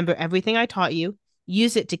 okay? Remember everything I taught you.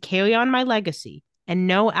 Use it to carry on my legacy and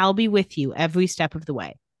know I'll be with you every step of the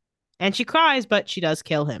way. And she cries, but she does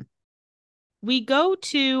kill him. We go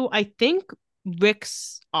to, I think,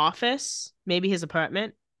 Rick's office, maybe his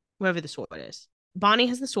apartment, wherever the sword is. Bonnie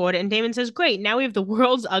has the sword, and Damon says, great, now we have the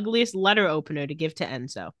world's ugliest letter opener to give to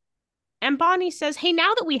Enzo. And Bonnie says, hey,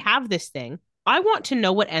 now that we have this thing, I want to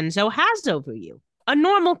know what Enzo has over you. A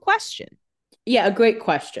normal question. Yeah, a great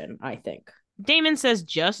question, I think. Damon says,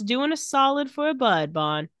 just doing a solid for a bud,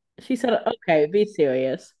 Bon. She said, okay, be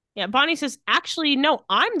serious. Yeah, Bonnie says, actually, no,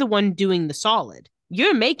 I'm the one doing the solid.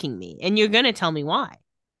 You're making me, and you're going to tell me why.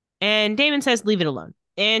 And Damon says, leave it alone.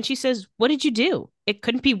 And she says, what did you do? It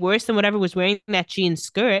couldn't be worse than whatever was wearing that jean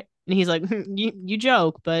skirt. And he's like, you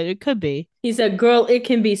joke, but it could be. He said, girl, it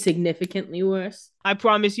can be significantly worse. I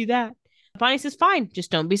promise you that. Bonnie says, fine,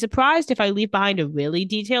 just don't be surprised if I leave behind a really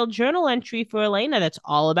detailed journal entry for Elena that's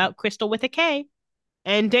all about Crystal with a K.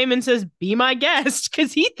 And Damon says, be my guest,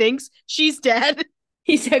 because he thinks she's dead.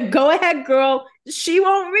 He said, go ahead, girl. She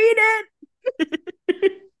won't read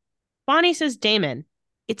it. Bonnie says, Damon,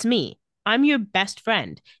 it's me. I'm your best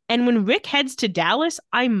friend. And when Rick heads to Dallas,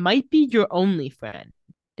 I might be your only friend.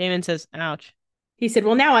 Damon says, ouch. He said,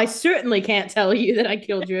 well, now I certainly can't tell you that I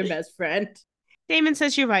killed your best friend. Damon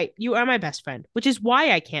says, you're right. You are my best friend, which is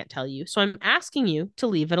why I can't tell you. So I'm asking you to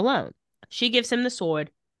leave it alone. She gives him the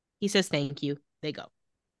sword. He says, thank you. They go.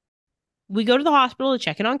 We go to the hospital to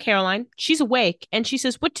check in on Caroline. She's awake, and she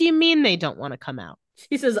says, what do you mean they don't want to come out?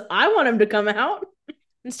 She says, I want him to come out.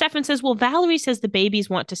 And Stefan says, well, Valerie says the babies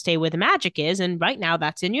want to stay where the magic is, and right now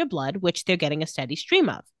that's in your blood, which they're getting a steady stream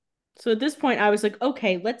of. So at this point, I was like,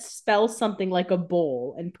 okay, let's spell something like a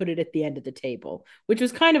bowl and put it at the end of the table, which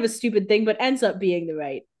was kind of a stupid thing, but ends up being the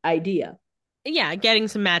right idea. Yeah, getting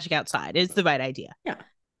some magic outside is the right idea. Yeah.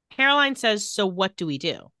 Caroline says, so what do we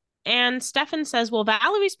do? And Stefan says, well,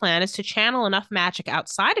 Valerie's plan is to channel enough magic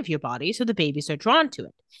outside of your body so the babies are drawn to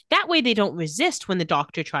it. That way they don't resist when the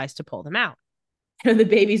doctor tries to pull them out. And the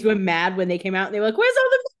babies were mad when they came out and they were like, where's all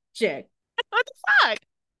the magic? What the fuck?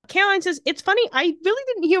 Caroline says, it's funny, I really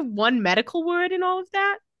didn't hear one medical word in all of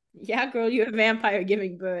that. Yeah, girl, you're a vampire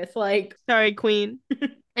giving birth. Like, sorry, queen.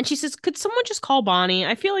 And she says, could someone just call Bonnie?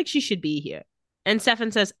 I feel like she should be here. And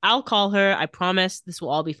Stefan says, I'll call her. I promise this will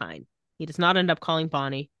all be fine. He does not end up calling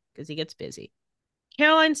Bonnie because he gets busy.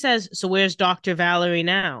 Caroline says, so where's Dr. Valerie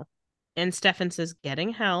now? And Stefan says, getting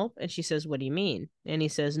help. And she says, what do you mean? And he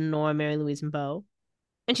says, Nora, Mary Louise, and Beau.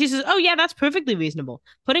 And she says, oh, yeah, that's perfectly reasonable.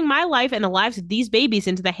 Putting my life and the lives of these babies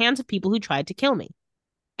into the hands of people who tried to kill me.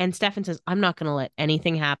 And Stefan says, I'm not going to let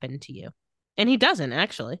anything happen to you. And he doesn't,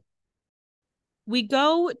 actually. We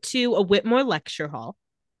go to a Whitmore lecture hall.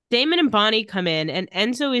 Damon and Bonnie come in, and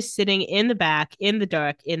Enzo is sitting in the back, in the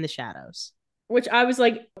dark, in the shadows. Which I was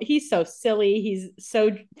like, he's so silly. He's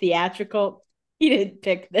so theatrical. He didn't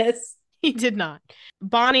pick this. He did not.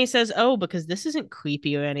 Bonnie says, oh, because this isn't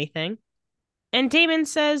creepy or anything. And Damon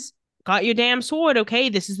says, got your damn sword, okay?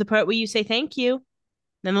 This is the part where you say thank you.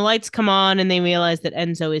 Then the lights come on, and they realize that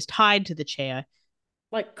Enzo is tied to the chair.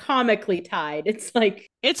 Like, comically tied. It's like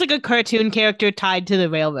a cartoon character tied to the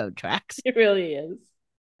railroad tracks. It really is.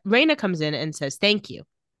 Raina comes in and says, thank you.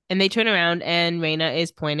 And they turn around and Raina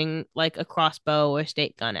is pointing like a crossbow or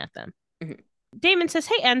stake gun at them. Mhm. Damon says,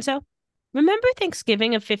 hey, Enzo, remember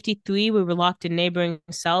Thanksgiving of 53 we were locked in neighboring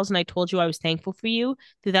cells and I told you I was thankful for you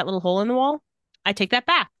through that little hole in the wall? I take that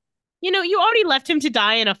back. You already left him to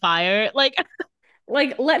die in a fire. Like,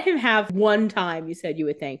 let him have one time you said you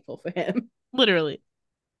were thankful for him. Literally.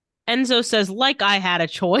 Enzo says, like I had a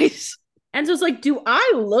choice. Enzo's like, do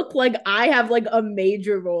I look like I have like a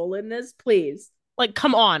major role in this? Please. Like,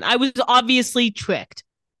 come on. I was obviously tricked.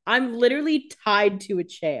 I'm literally tied to a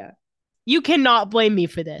chair. You cannot blame me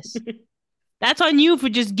for this. That's on you for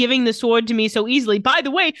just giving the sword to me so easily. By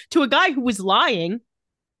the way, to a guy who was lying.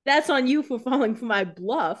 That's on you for falling for my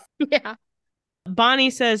bluff. Yeah. Bonnie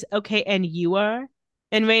says, okay, and you are?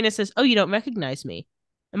 And Raina says, oh, you don't recognize me.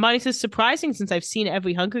 And Bonnie says, surprising since I've seen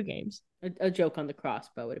every Hunger Games. A joke on the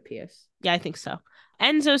crossbow, it appears. Yeah, I think so.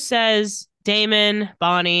 Enzo says, Damon,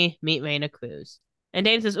 Bonnie, meet Raina Cruz. And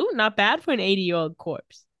Damon says, ooh, not bad for an 80-year-old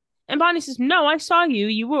corpse. And Bonnie says, no, I saw you.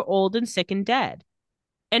 You were old and sick and dead.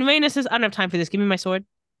 And Raina says, I don't have time for this. Give me my sword.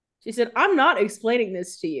 She said, I'm not explaining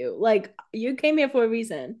this to you. Like, you came here for a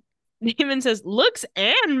reason. Damon says, looks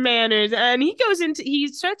and manners. And he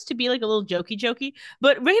starts to be like a little jokey,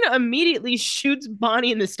 but Raina immediately shoots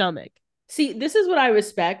Bonnie in the stomach. See, this is what I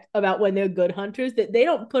respect about when they're good hunters, that they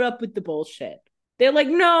don't put up with the bullshit. They're like,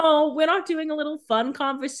 no, we're not doing a little fun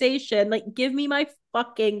conversation. Like, give me my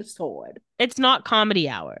fucking sword. It's not comedy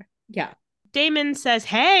hour. Yeah. Damon says,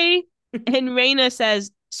 hey. And Raina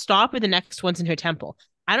says, stop or the next one's in her temple.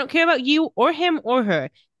 I don't care about you or him or her.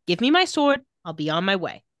 Give me my sword. I'll be on my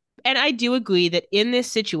way. And I do agree that in this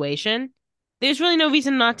situation, there's really no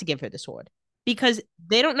reason not to give her the sword because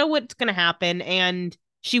they don't know what's going to happen and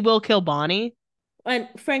she will kill Bonnie. And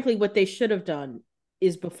frankly, what they should have done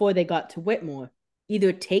is before they got to Whitmore,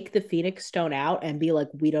 either take the Phoenix Stone out and be like,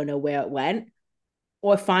 we don't know where it went,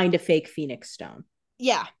 or find a fake Phoenix Stone.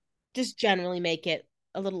 Yeah, just generally make it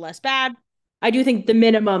a little less bad. I do think the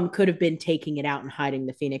minimum could have been taking it out and hiding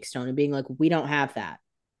the Phoenix Stone and being like, we don't have that.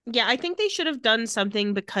 Yeah, I think they should have done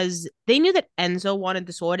something because they knew that Enzo wanted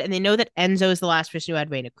the sword and they know that Enzo is the last person who had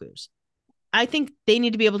Raina Cruz. I think they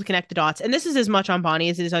need to be able to connect the dots. And this is as much on Bonnie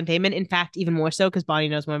as it is on Damon. In fact, even more so because Bonnie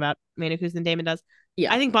knows more about Raina Cruz than Damon does.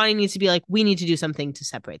 Yeah. I think Bonnie needs to be like, we need to do something to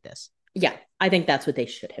separate this. Yeah, I think that's what they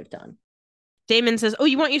should have done. Damon says, oh,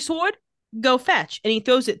 you want your sword? Go fetch. And he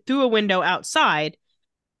throws it through a window outside.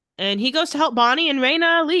 And he goes to help Bonnie and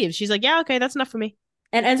Raina leaves. She's like, yeah, okay, that's enough for me.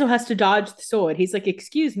 And Enzo has to dodge the sword. He's like,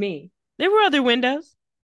 excuse me. There were other windows.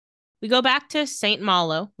 We go back to St.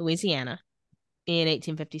 Malo, Louisiana in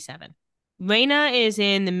 1857. Raina is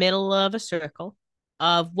in the middle of a circle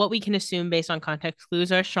of what we can assume based on context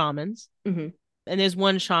clues are shamans. Mm-hmm. And there's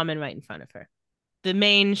one shaman right in front of her. The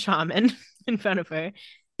main shaman in front of her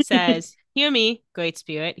says, hear me, great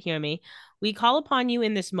spirit, hear me. We call upon you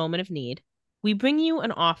in this moment of need. We bring you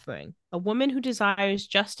an offering, a woman who desires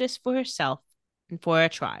justice for herself and for her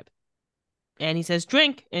tribe. And he says,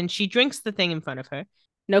 drink. And she drinks the thing in front of her.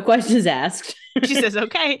 No questions asked. She says,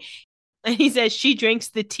 okay. And he says she drinks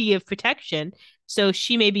the tea of protection, so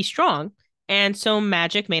she may be strong, and so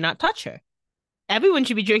magic may not touch her. Everyone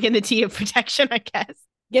should be drinking the tea of protection, I guess.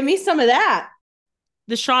 Give me some of that.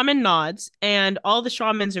 The shaman nods, and all the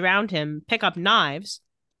shamans around him pick up knives,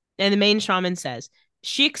 and the main shaman says,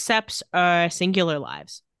 she accepts our singular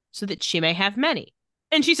lives, so that she may have many.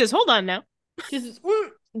 And she says, hold on now. She says,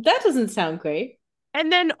 that doesn't sound great.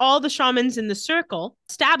 And then all the shamans in the circle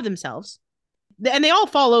stab themselves. And they all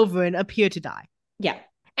fall over and appear to die. Yeah.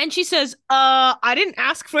 And she says, I didn't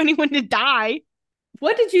ask for anyone to die.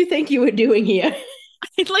 What did you think you were doing here?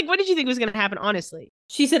 Like, what did you think was going to happen, honestly?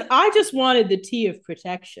 She said, I just wanted the tea of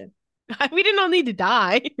protection. We didn't all need to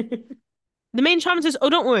die. The main shaman says, oh,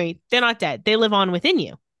 don't worry. They're not dead. They live on within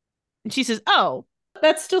you. And she says, oh.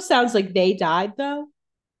 That still sounds like they died, though.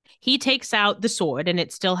 He takes out the sword, and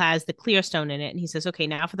it still has the clear stone in it. And he says, okay,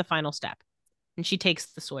 now for the final step. And she takes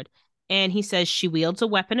the sword. And he says, she wields a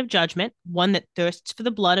weapon of judgment, one that thirsts for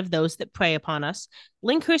the blood of those that prey upon us.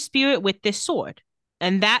 Link her spirit with this sword,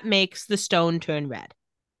 and that makes the stone turn red.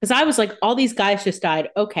 Because I was like, all these guys just died.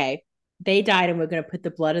 Okay, they died, and we're going to put the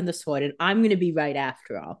blood in the sword, and I'm going to be right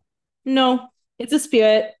after all. No, it's a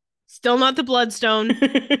spirit. Still not the bloodstone.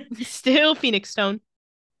 Still Phoenix Stone.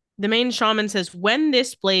 The main shaman says, when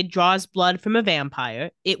this blade draws blood from a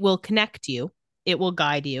vampire, it will connect you. It will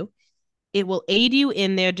guide you. It will aid you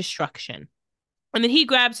in their destruction. And then he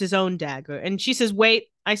grabs his own dagger. And she says, wait,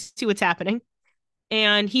 I see what's happening.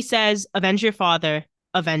 And he says, avenge your father,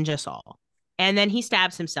 avenge us all. And then he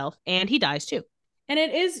stabs himself and he dies too. And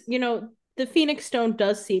it is, the Phoenix Stone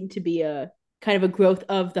does seem to be a kind of a growth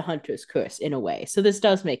of the Hunter's Curse in a way. So this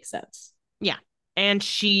does make sense. Yeah. And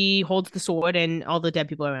she holds the sword and all the dead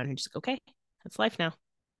people around her just like, okay, that's life now.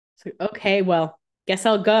 So, okay, well, guess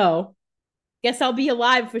I'll go. Guess I'll be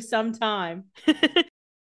alive for some time.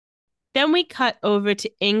 Then we cut over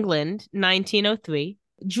to England, 1903.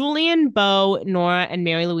 Julian, Beau, Nora, and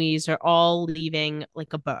Mary Louise are all leaving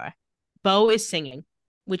like a bar. Beau is singing,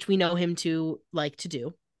 which we know him to like to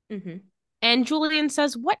do. Mm-hmm. And Julian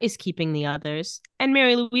says, what is keeping the others? And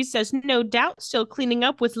Mary Louise says, no doubt still cleaning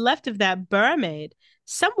up what's left of that barmaid.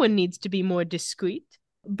 Someone needs to be more discreet.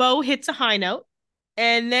 Beau hits a high note,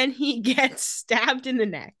 and then he gets stabbed in the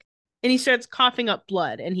neck. And he starts coughing up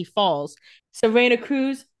blood, and he falls. Serena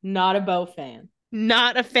Cruz, not a Beau fan.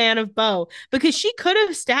 Not a fan of Beau, because she could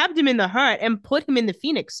have stabbed him in the heart and put him in the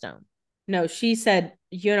Phoenix Stone. No, she said,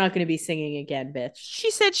 you're not going to be singing again, bitch. She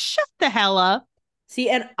said, shut the hell up. See,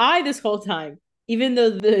 and I, this whole time, even though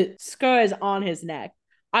the scar is on his neck,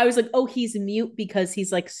 I was like, oh, he's mute because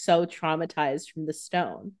he's like so traumatized from the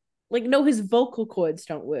stone. Like, no, his vocal cords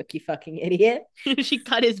don't work, you fucking idiot. She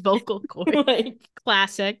cut his vocal cord. Like,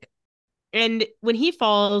 classic. And when he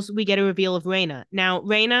falls, we get a reveal of Raina. Now,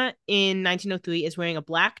 Raina in 1903 is wearing a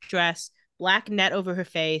black dress, black net over her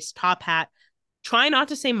face, top hat. Try not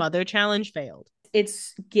to say mother challenge failed.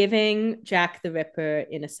 It's giving Jack the Ripper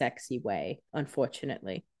in a sexy way,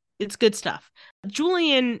 unfortunately. It's good stuff.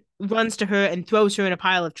 Julian runs to her and throws her in a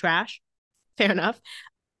pile of trash. Fair enough.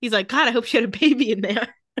 He's like, God, I hope she had a baby in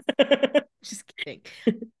there. Just kidding.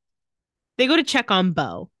 They go to check on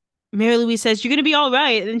Beau. Mary Louise says, you're going to be all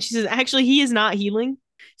right. And then she says, actually, he is not healing.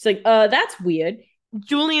 She's like, that's weird.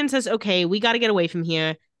 Julian says, okay, we got to get away from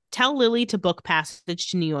here. Tell Lily to book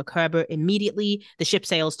passage to New York Harbor immediately. The ship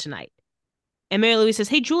sails tonight. And Mary Louise says,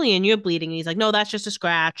 hey, Julian, you're bleeding. And he's like, no, that's just a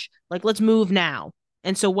scratch. Like, let's move now.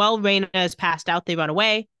 And so while Raina is passed out, they run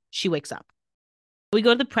away. She wakes up. We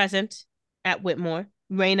go to the present at Whitmore.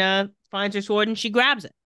 Raina finds her sword and she grabs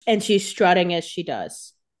it. And she's strutting as she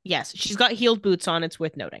does. Yes, she's got heeled boots on. It's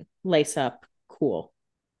worth noting. Lace up. Cool.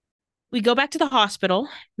 We go back to the hospital.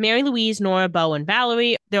 Mary Louise, Nora, Beau, and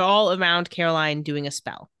Valerie, they're all around Caroline doing a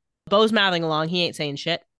spell. Beau's mouthing along. He ain't saying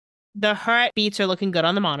shit. The heartbeats are looking good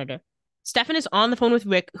on the monitor. Stefan is on the phone with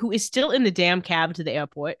Rick, who is still in the damn cab to the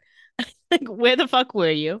airport. Like, where the fuck were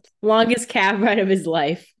you? Longest cab ride of his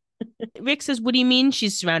life. Rick says, what do you mean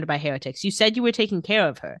she's surrounded by heretics? You said you were taking care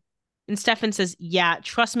of her. And Stefan says, yeah,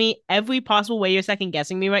 trust me, every possible way you're second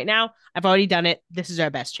guessing me right now, I've already done it. This is our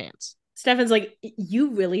best chance. Stefan's like,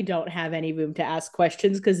 you really don't have any room to ask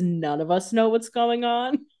questions because none of us know what's going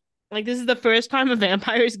on. Like, this is the first time a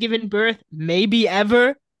vampire has given birth, maybe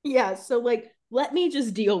ever. Yeah, so like, let me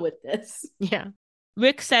just deal with this. Yeah.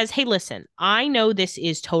 Rick says, hey, listen, I know this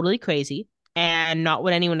is totally crazy and not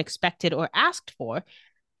what anyone expected or asked for,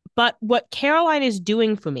 but what Caroline is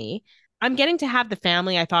doing for me, I'm getting to have the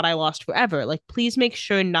family I thought I lost forever. Like, please make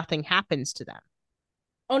sure nothing happens to them.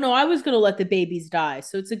 Oh, no, I was going to let the babies die.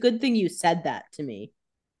 So it's a good thing you said that to me.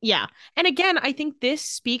 Yeah. And again, I think this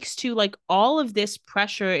speaks to like all of this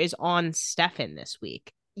pressure is on Stefan this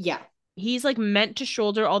week. Yeah. He's like meant to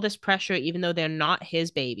shoulder all this pressure, even though they're not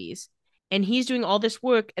his babies. And he's doing all this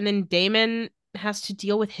work. And then Damon has to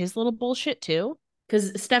deal with his little bullshit too.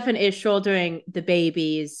 Because Stefan is shouldering the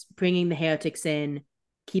babies, bringing the heretics in,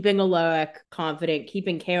 keeping Alaric confident,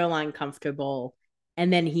 keeping Caroline comfortable.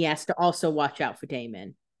 And then he has to also watch out for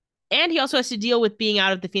Damon. And he also has to deal with being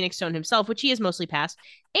out of the Phoenix Stone himself, which he has mostly passed.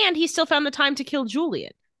 And he still found the time to kill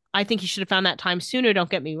Julian. I think he should have found that time sooner, don't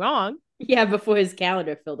get me wrong. Yeah, before his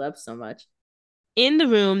calendar filled up so much. In the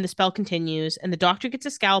room, the spell continues, and the doctor gets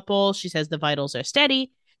a scalpel. She says the vitals are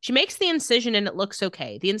steady. She makes the incision, and it looks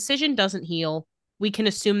okay. The incision doesn't heal. We can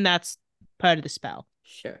assume that's part of the spell.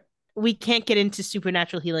 Sure. We can't get into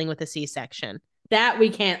supernatural healing with a C-section. That we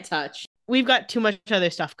can't touch. We've got too much other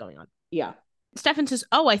stuff going on. Yeah. Stefan says,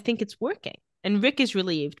 oh, I think it's working. And Rick is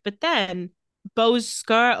relieved. But then Beau's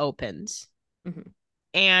scar opens,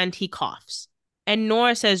 and he coughs. And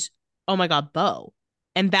Nora says, oh my God, Beau.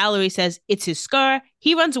 And Valerie says, it's his scar.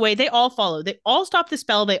 He runs away. They all follow. They all stop the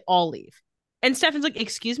spell. They all leave. And Stefan's like,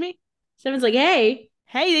 excuse me? Stefan's like, hey,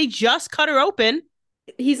 Hey, they just cut her open.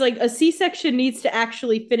 He's like, a C-section needs to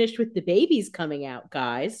actually finish with the babies coming out,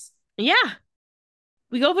 guys. Yeah.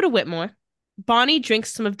 We go over to Whitmore. Bonnie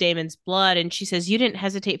drinks some of Damon's blood and she says, you didn't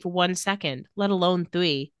hesitate for 1 second, let alone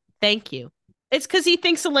 3. Thank you. It's because he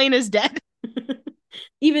thinks Elena's dead.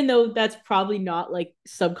 Even though that's probably not like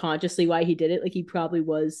subconsciously why he did it. Like he probably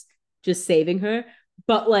was just saving her.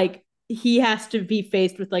 But like he has to be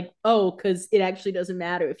faced with like, oh, because it actually doesn't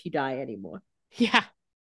matter if you die anymore. Yeah.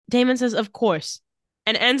 Damon says, of course.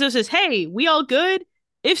 And Enzo says, hey, we all good?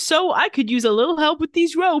 If so, I could use a little help with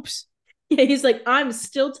these ropes. Yeah, he's like, I'm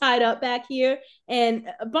still tied up back here. And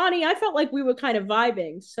Bonnie, I felt like we were kind of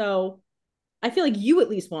vibing. So I feel like you at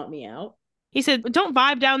least want me out. He said, don't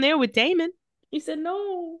vibe down there with Damon. He said,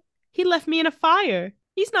 no. He left me in a fire.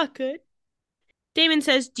 He's not good. Damon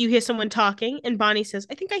says, do you hear someone talking? And Bonnie says,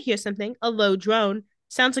 I think I hear something. A low drone.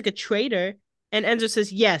 Sounds like a traitor. And Enzo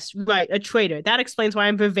says, yes, right, a traitor. That explains why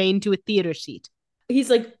I'm purveying to a theater seat. He's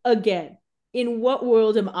like, again, in what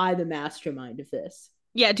world am I the mastermind of this?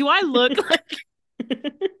 Yeah, do I look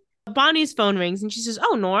like... Bonnie's phone rings and she says,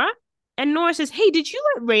 oh, Nora? And Nora says, hey, did you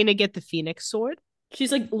let Raina get the Phoenix sword?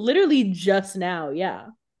 She's like, literally just now, yeah.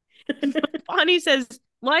 Bonnie says,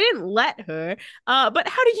 well, I didn't let her, but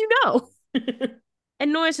how did you know?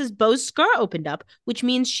 And Nora says, Bo's skirt opened up, which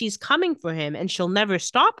means she's coming for him and she'll never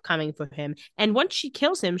stop coming for him. And once she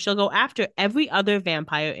kills him, she'll go after every other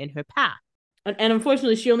vampire in her path. And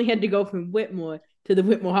unfortunately, she only had to go from Whitmore to the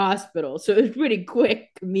Whitmore Hospital. So it was a pretty quick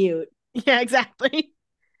commute. Yeah, exactly.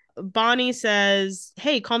 Bonnie says,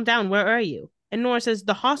 hey, calm down. Where are you? And Nora says,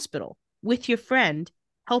 the hospital with your friend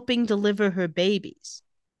helping deliver her babies.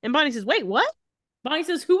 And Bonnie says, wait, what? Bonnie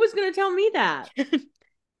says, who was going to tell me that?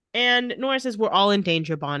 And Nora says, we're all in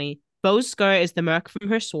danger, Bonnie. Bo's scar is the mark from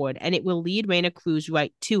her sword, and it will lead Raina Cruz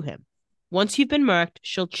right to him. Once you've been marked,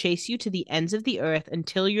 she'll chase you to the ends of the earth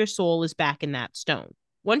until your soul is back in that stone.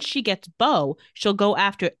 Once she gets Bo, she'll go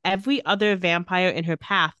after every other vampire in her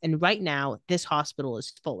path, and right now, this hospital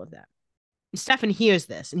is full of them. And Stefan hears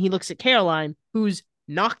this, and he looks at Caroline, who's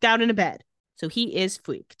knocked out in a bed. So he is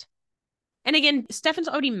freaked. And again, Stefan's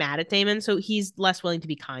already mad at Damon, so he's less willing to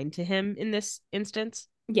be kind to him in this instance.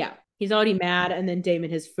 Yeah, he's already mad, and then Damon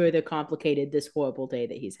has further complicated this horrible day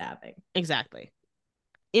that he's having. Exactly.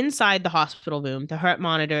 Inside the hospital room, the heart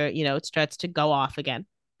monitor, it starts to go off again.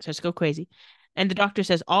 It starts to go crazy. And the doctor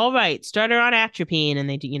says, all right, start her on atropine. And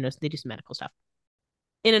they do, they do some medical stuff.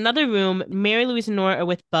 In another room, Mary Louise and Nora are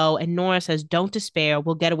with Bo, and Nora says, don't despair.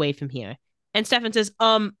 We'll get away from here. And Stefan says,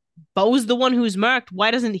 Bo's the one who's marked.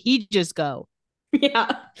 Why doesn't he just go? Yeah.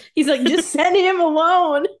 He's like, just send him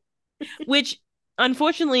alone. Which,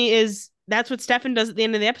 unfortunately, that's what Stefan does at the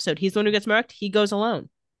end of the episode. He's the one who gets marked. He goes alone.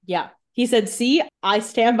 Yeah. He said, see, I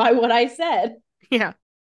stand by what I said. Yeah.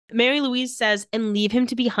 Mary Louise says, and leave him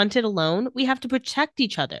to be hunted alone? We have to protect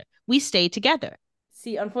each other. We stay together.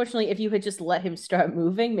 See, unfortunately, if you had just let him start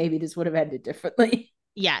moving, maybe this would have ended differently.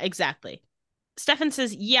 Yeah, exactly. Stefan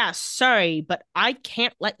says, yeah, sorry, but I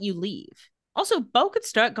can't let you leave. Also, Bo could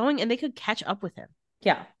start going and they could catch up with him.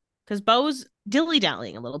 Yeah. Because Bo's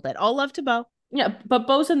dilly-dallying a little bit. All love to Bo. Yeah, but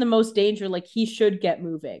Bo's in the most danger. Like, he should get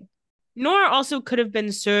moving. Nora also could have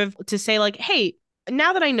been served to say, like, hey,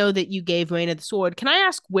 now that I know that you gave Raina the sword, can I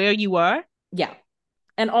ask where you are? Yeah.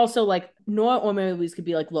 And also, like, Nora or Mary Louise could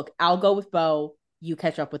be like, look, I'll go with Bo. You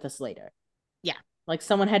catch up with us later. Yeah. Like,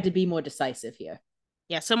 someone had to be more decisive here.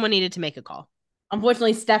 Yeah, someone needed to make a call.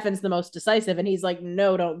 Unfortunately, Stefan's the most decisive, and he's like,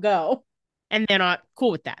 no, don't go. And they're not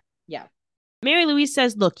cool with that. Yeah. Mary Louise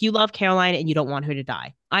says, look, you love Caroline and you don't want her to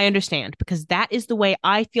die. I understand, because that is the way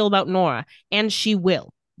I feel about Nora, and she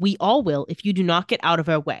will. We all will if you do not get out of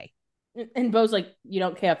our way. And Bo's like, you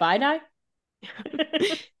don't care if I die?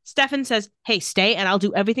 Stefan says, hey, stay and I'll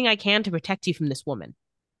do everything I can to protect you from this woman.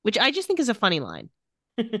 Which I just think is a funny line.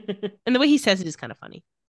 And the way he says it is kind of funny.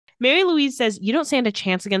 Mary Louise says, you don't stand a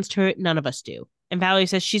chance against her. None of us do. And Valerie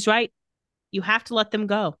says, she's right. You have to let them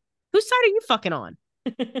go. Whose side are you fucking on?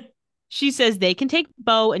 She says, they can take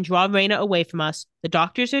Bo and draw Raina away from us. The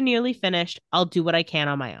doctors are nearly finished. I'll do what I can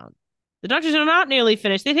on my own. The doctors are not nearly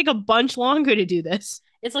finished. They take a bunch longer to do this.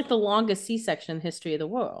 It's like the longest C-section in history of the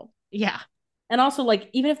world. Yeah. And also, like,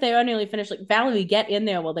 even if they are nearly finished, like, Valerie, get in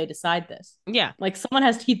there while they decide this. Yeah. Like, someone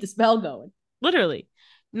has to keep the spell going. Literally.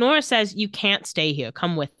 Nora says, you can't stay here.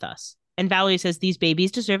 Come with us. And Valerie says, these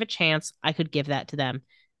babies deserve a chance. I could give that to them.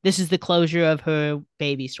 This is the closure of her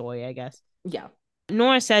baby story, I guess. Yeah.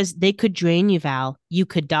 Nora says, they could drain you, Val. You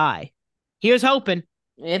could die. Here's hoping.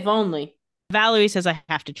 If only. Valerie says, I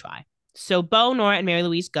have to try. So Bo, Nora, and Mary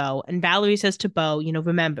Louise go. And Valerie says to Bo,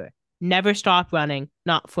 remember, never stop running,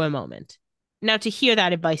 not for a moment. Now, to hear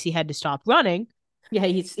that advice, he had to stop running. Yeah,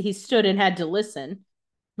 he stood and had to listen.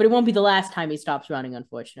 But it won't be the last time he stops running,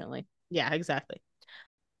 unfortunately. Yeah, exactly.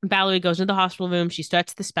 Valerie goes into the hospital room. She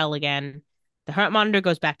starts the spell again. The heart monitor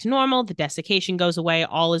goes back to normal. The desiccation goes away.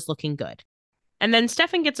 All is looking good. And then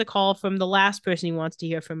Stefan gets a call from the last person he wants to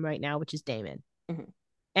hear from right now, which is Damon. Mm-hmm.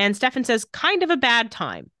 And Stefan says, kind of a bad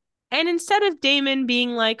time. And instead of Damon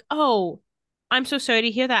being like, oh, I'm so sorry to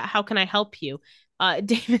hear that. How can I help you?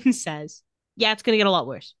 Damon says, yeah, it's going to get a lot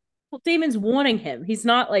worse. Well, Damon's warning him. He's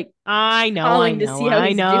not like I know, calling to see how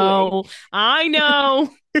he's doing. I know.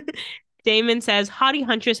 Damon says, Hottie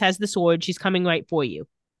Huntress has the sword. She's coming right for you.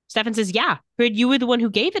 Stefan says, yeah, heard you were the one who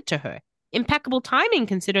gave it to her. Impeccable timing,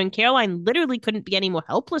 considering Caroline literally couldn't be any more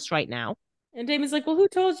helpless right now. And Damon's like, well, who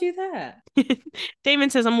told you that? Damon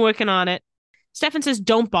says, I'm working on it. Stefan says,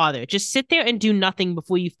 don't bother. Just sit there and do nothing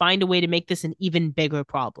before you find a way to make this an even bigger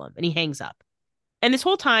problem. And he hangs up. And this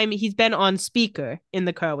whole time, he's been on speaker in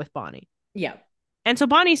the car with Bonnie. Yeah. And so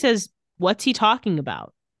Bonnie says, what's he talking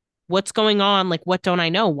about? What's going on? Like, what don't I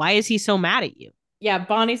know? Why is he so mad at you? Yeah,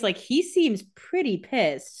 Bonnie's like, he seems pretty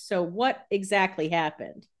pissed. So what exactly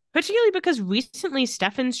happened? Particularly because recently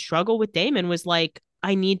Stefan's struggle with Damon was like,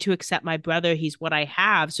 I need to accept my brother. He's what I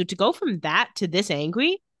have. So to go from that to this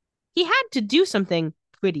angry, he had to do something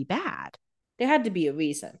pretty bad. There had to be a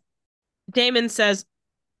reason. Damon says,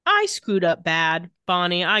 I screwed up bad,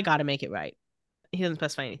 Bonnie. I got to make it right. He doesn't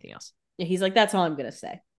specify anything else. Yeah, he's like, that's all I'm going to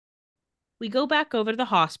say. We go back over to the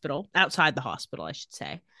hospital, outside the hospital, I should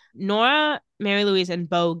say. Nora, Mary Louise, and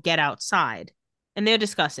Beau get outside, and they're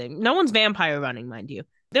discussing. No one's vampire running, mind you.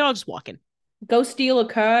 They're all just walking. Go steal a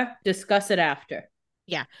car, discuss it after.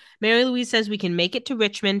 Yeah. Mary Louise says we can make it to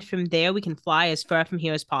Richmond. From there, we can fly as far from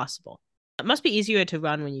here as possible. It must be easier to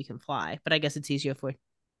run when you can fly, but I guess it's easier for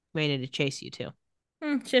Raina to chase you, too.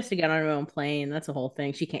 She has to get on her own plane. That's the whole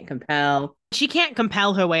thing. She can't compel. She can't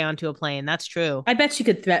compel her way onto a plane. That's true. I bet she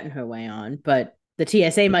could threaten her way on, but the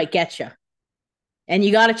TSA might get you. And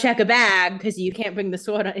you got to check a bag because you can't bring the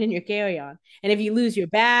sword in your carry-on. And if you lose your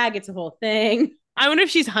bag, it's a whole thing. I wonder if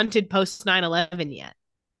she's hunted post 9/11 yet.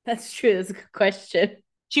 That's true. That's a good question.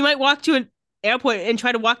 She might walk to an airport and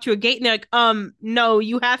try to walk to a gate and they're like, no,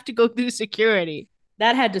 you have to go through security.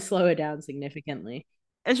 That had to slow her down significantly.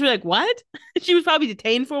 And she's like, what? She was probably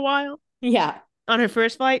detained for a while. Yeah. On her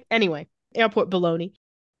first flight. Anyway, airport baloney.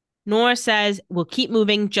 Nora says, we'll keep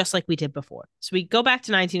moving just like we did before. So we go back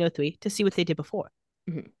to 1903 to see what they did before.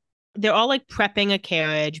 Mm-hmm. They're all like prepping a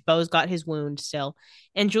carriage. Beau's got his wound still.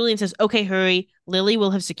 And Julian says, okay, hurry. Lily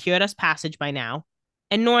will have secured us passage by now.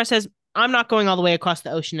 And Nora says, I'm not going all the way across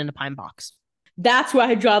the ocean in a pine box. That's where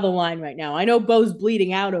I draw the line right now. I know Beau's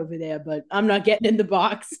bleeding out over there, but I'm not getting in the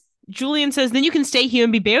box. Julian says, then you can stay here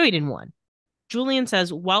and be buried in one. Julian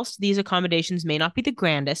says, whilst these accommodations may not be the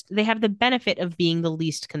grandest, they have the benefit of being the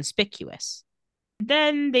least conspicuous.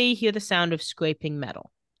 Then they hear the sound of scraping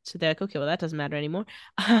metal. So they're like, okay, well, that doesn't matter anymore.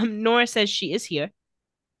 Nora says she is here.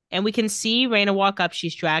 And we can see Raina walk up.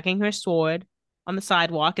 She's dragging her sword on the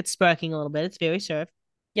sidewalk. It's sparking a little bit. It's very Serve.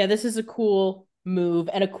 Yeah, this is a cool move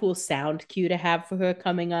and a cool sound cue to have for her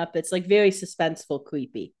coming up. It's like very suspenseful,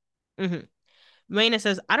 creepy. Mm-hmm. Raina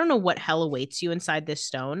says, I don't know what hell awaits you inside this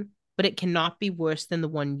stone, but it cannot be worse than the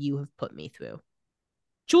one you have put me through.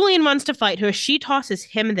 Julian runs to fight her. She tosses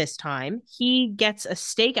him this time. He gets a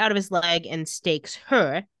stake out of his leg and stakes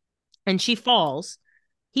her, and she falls.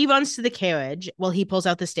 He runs to the carriage while he pulls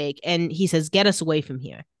out the stake, and he says, get us away from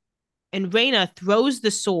here. And Raina throws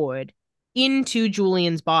the sword into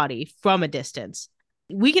Julian's body from a distance.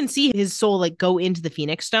 We can see his soul like go into the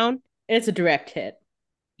Phoenix Stone. It's a direct hit.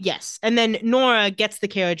 Yes. And then Nora gets the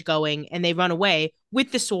carriage going and they run away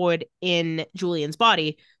with the sword in Julian's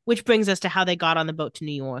body, which brings us to how they got on the boat to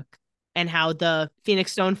New York and how the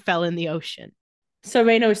Phoenix Stone fell in the ocean. So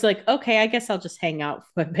Raina was like, okay, I guess I'll just hang out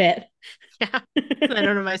for a bit. Yeah. I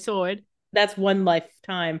don't have my sword. That's one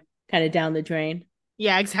lifetime kind of down the drain.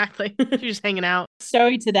 Yeah, exactly. She's just hanging out.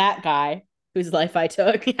 Sorry to that guy whose life I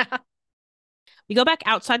took. Yeah. We go back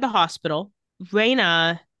outside the hospital.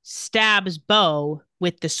 Raina stabs Beau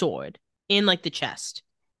with the sword in like the chest.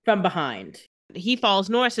 From behind. He falls.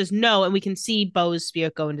 Nora says no, and we can see Beau's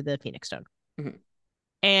spirit go into the Phoenix Stone. Mm-hmm.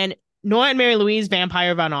 And Nora and Mary Louise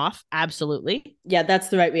vampire run off. Absolutely. Yeah, that's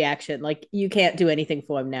the right reaction. Like, you can't do anything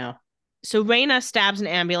for him now. So Raina stabs an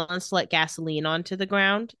ambulance to let gasoline onto the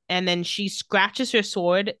ground, and then she scratches her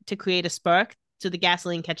sword to create a spark so the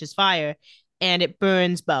gasoline catches fire, and it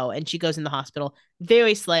burns Beau, and she goes in the hospital.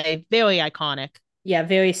 Very slay, very iconic. Yeah,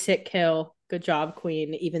 very sick kill. Good job,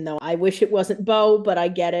 Queen, even though I wish it wasn't Beau, but I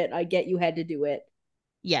get it. I get you had to do it.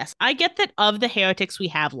 Yes, I get that of the heretics we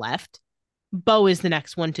have left, Beau is the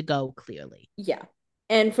next one to go, clearly. Yeah.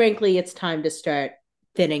 And frankly, it's time to start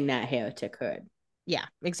thinning that heretic herd. Yeah,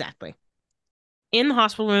 exactly. In the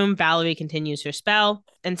hospital room, Valerie continues her spell,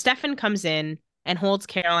 and Stefan comes in and holds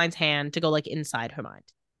Caroline's hand to go like inside her mind.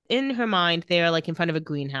 In her mind, they are like in front of a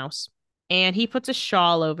greenhouse, and he puts a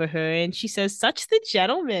shawl over her, and she says, "Such the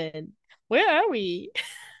gentleman. Where are we?"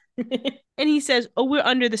 And he says, "Oh, we're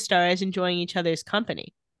under the stars enjoying each other's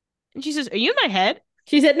company." And she says, "Are you in my head?"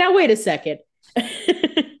 She said, "Now wait a second."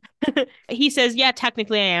 He says, "Yeah,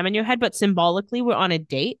 technically I am in your head, but symbolically we're on a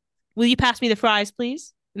date. Will you pass me the fries,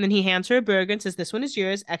 please?" And then he hands her a burger and says, "This one is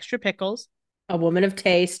yours, extra pickles." A woman of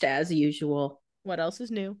taste, as usual. What else is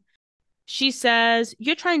new? She says,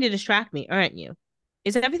 "You're trying to distract me, aren't you?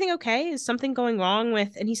 Is everything okay? Is something going wrong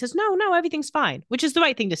with..." And he says, No, everything's fine," which is the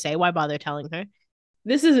right thing to say. Why bother telling her?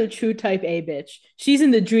 This is a true type A bitch. She's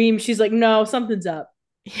in the dream. She's like, no, something's up.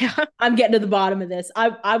 Yeah. I'm getting to the bottom of this.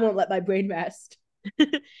 I won't let my brain rest.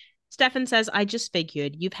 Stefan says, "I just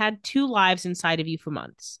figured you've had 2 lives inside of you for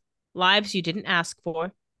months. Lives you didn't ask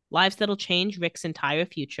for. Lives that'll change Rick's entire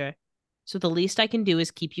future. So the least I can do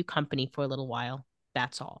is keep you company for a little while.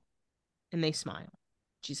 That's all." And they smile.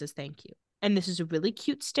 She says, "Thank you." And this is a really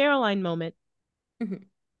cute Steroline moment. Mhm.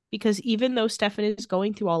 Because even though Stefan is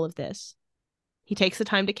going through all of this, he takes the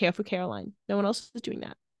time to care for Caroline. No one else is doing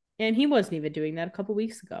that. And he wasn't even doing that a couple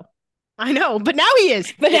weeks ago. I know, but now he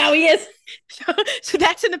is. But now he is. So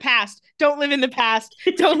that's in the past. Don't live in the past.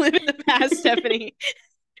 Don't live in the past, Stephanie.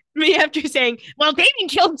 Me after saying, "Well, Damien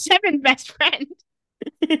killed Stefan's best friend."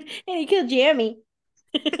 And he killed Jeremy.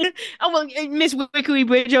 Oh, well, Miss Wickery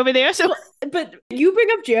Bridge over there. So, but you bring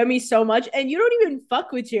up Jeremy so much, and you don't even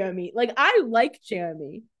fuck with Jeremy. Like, I like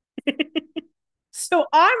Jeremy. So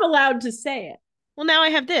I'm allowed to say it. Well, now I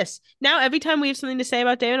have this. Now every time we have something to say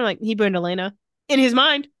about Damon, I'm like, he burned Elena. In his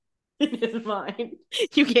mind. In his mind.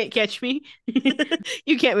 You can't catch me.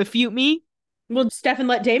 You can't refute me. Well, Stefan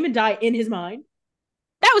let Damon die in his mind.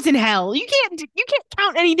 That was in hell. You can't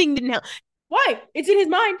count anything in hell. Why? It's in his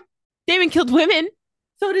mind. Damon killed women.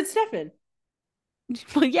 So did Stefan.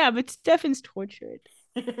 Well, yeah, but Stefan's tortured.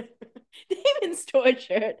 Damon's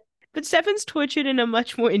tortured. But Stefan's tortured in a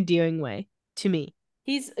much more endearing way to me.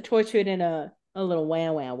 He's tortured in a little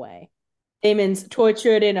wah way. Damon's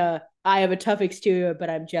tortured in a I have a tough exterior, but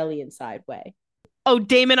I'm jelly inside way. Oh,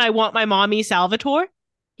 Damon, I want my mommy, Salvatore?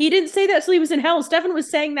 He didn't say that till he was in hell. Stefan was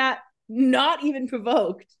saying that not even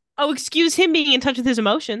provoked. Oh, excuse him being in touch with his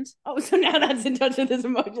emotions. Oh, so now that's in touch with his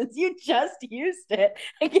emotions. You just used it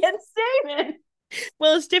against Damon.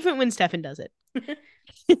 Well, it's different when Stefan does it.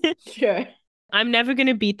 Sure. I'm never going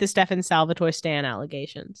to beat the Stefan Salvatore Stan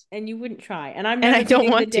allegations. And you wouldn't try. And I'm never I don't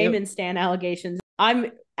want the Damon Stan allegations.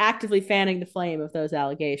 I'm actively fanning the flame of those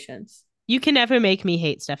allegations. You can never make me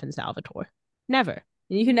hate Stefan Salvatore. Never.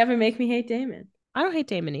 And you can never make me hate Damon. I don't hate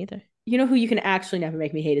Damon either. You know who you can actually never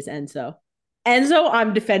make me hate is Enzo. Enzo,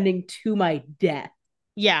 I'm defending to my death.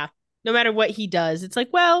 Yeah. No matter what he does. It's like,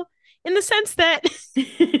 well, in the sense that...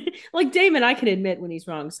 like Damon, I can admit when he's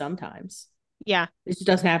wrong sometimes. Yeah. It just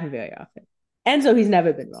doesn't happen very often. Enzo, he's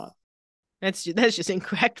never been wrong. That's just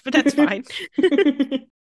incorrect, but that's fine.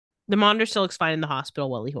 The monitor still looks fine in the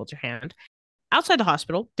hospital while he holds her hand. Outside the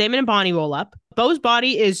hospital, Damon and Bonnie roll up. Bo's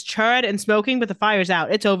body is charred and smoking, but the fire's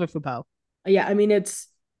out. It's over for Bo. Yeah, I mean, it's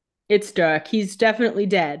dark. He's definitely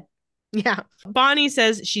dead. Yeah. Bonnie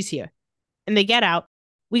says she's here. And they get out.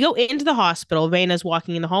 We go into the hospital. Raina's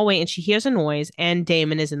walking in the hallway and she hears a noise and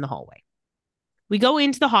Damon is in the hallway. We go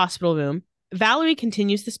into the hospital room. Valerie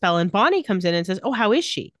continues the spell and Bonnie comes in and says, "Oh, how is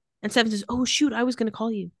she?" And Stefan says, "Oh, shoot, I was going to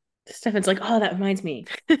call you." Stefan's like, "Oh, that reminds me."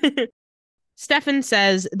 Stefan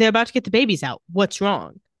says, "They're about to get the babies out. What's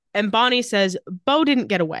wrong?" And Bonnie says, "Bo didn't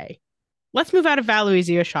get away." Let's move out of Valerie's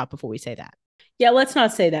earshot before we say that. Yeah, let's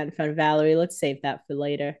not say that in front of Valerie. Let's save that for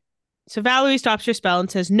later. So Valerie stops her spell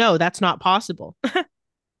and says, "No, that's not possible."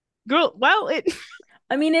 Girl, well,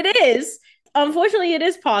 I mean, it is. Unfortunately, it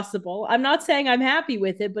is possible. I'm not saying I'm happy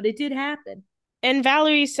with it, but it did happen. And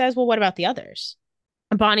Valerie says, "Well, what about the others?"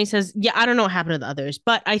 And Bonnie says, "Yeah, I don't know what happened to the others,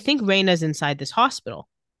 but I think Raina's inside this hospital."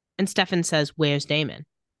 And Stefan says, "Where's Damon?"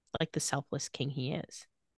 Like the selfless king he is.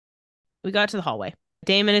 We got to the hallway.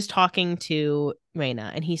 Damon is talking to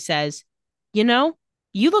Raina, and he says, "You know,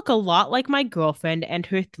 you look a lot like my girlfriend and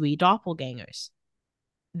her 3 doppelgangers."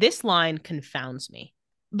 This line confounds me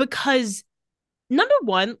because, number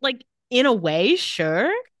one, like, in a way,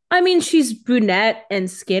 sure. I mean, she's brunette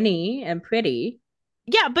and skinny and pretty.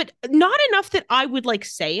 Yeah, but not enough that I would, like,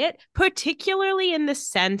 say it, particularly in the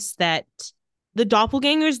sense that the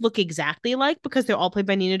doppelgangers look exactly alike because they're all played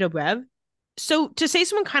by Nina Dobrev. So to say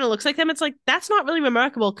someone kind of looks like them, it's like, that's not really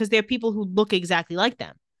remarkable because they're people who look exactly like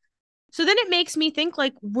them. So then it makes me think,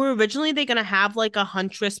 like, were originally they going to have, like, a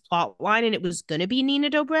Huntress plot line and it was going to be Nina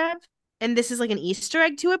Dobrev? And this is, like, an Easter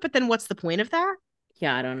egg to it, but then what's the point of that?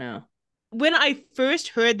 Yeah, I don't know. When I first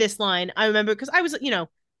heard this line, I remember, because I was,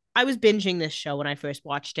 I was binging this show when I first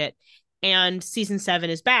watched it, and season 7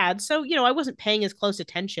 is bad. So, I wasn't paying as close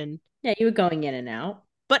attention. Yeah, you were going in and out.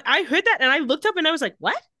 But I heard that and I looked up and I was like,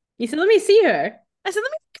 what? You said, let me see her. I said,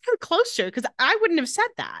 let me get her closer, because I wouldn't have said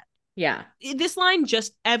that. Yeah. This line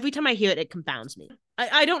just, every time I hear it, it confounds me.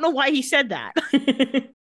 I don't know why he said that.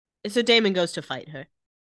 So Damon goes to fight her.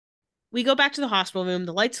 We go back to the hospital room,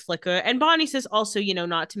 the lights flicker, and Bonnie says also,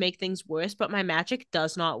 not to make things worse, but my magic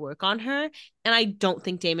does not work on her, and I don't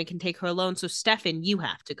think Damon can take her alone, so Stefan, you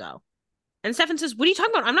have to go. And Stefan says, what are you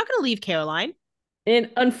talking about? I'm not going to leave Caroline. And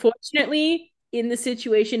unfortunately, in the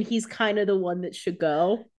situation, he's kind of the one that should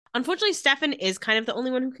go. Unfortunately, Stefan is kind of the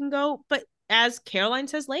only one who can go, but as Caroline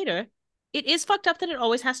says later, it is fucked up that it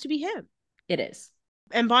always has to be him. It is.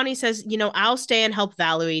 And Bonnie says, I'll stay and help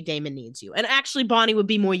Valerie. Damon needs you. And actually, Bonnie would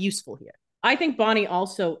be more useful here. I think Bonnie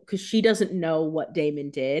also, because she doesn't know what Damon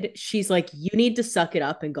did, she's like, you need to suck it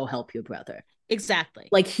up and go help your brother. Exactly.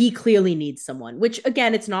 Like, he clearly needs someone, which,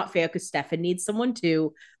 again, it's not fair because Stefan needs someone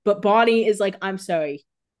too. But Bonnie is like, I'm sorry.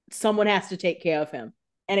 Someone has to take care of him.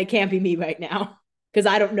 And it can't be me right now because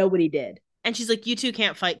I don't know what he did. And she's like, you two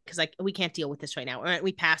can't fight because we can't deal with this right now.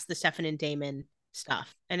 We passed the Stefan and Damon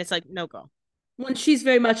stuff. And it's like, no, girl. When she's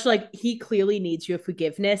very much like, he clearly needs your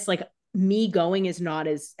forgiveness. Like, me going is not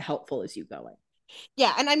as helpful as you going.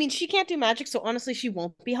 Yeah, and I mean, she can't do magic, so honestly, she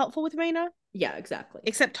won't be helpful with Reyna. Yeah, exactly.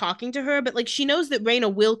 Except talking to her, but like, she knows that Reyna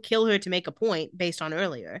will kill her to make a point based on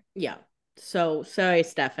earlier. Yeah. So, sorry,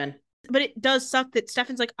 Stefan. But it does suck that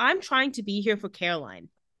Stefan's like, I'm trying to be here for Caroline.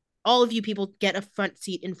 All of you people get a front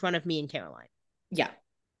seat in front of me and Caroline. Yeah.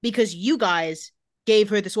 Because you guys gave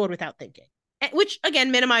her the sword without thinking. Which,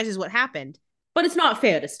 again, minimizes what happened. But it's not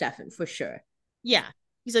fair to Stefan, for sure. Yeah.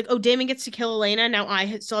 He's like, oh, Damon gets to kill Elena. Now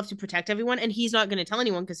I still have to protect everyone. And he's not going to tell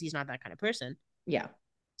anyone because he's not that kind of person. Yeah.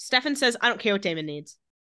 Stefan says, I don't care what Damon needs.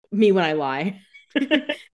 Me when I lie.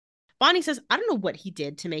 Bonnie says, I don't know what he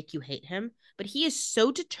did to make you hate him, but he is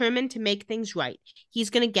so determined to make things right. He's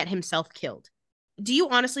going to get himself killed. Do you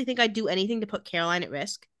honestly think I'd do anything to put Caroline at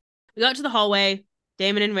risk? We got to the hallway.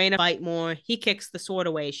 Damon and Reyna fight more. He kicks the sword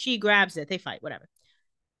away. She grabs it. They fight, whatever.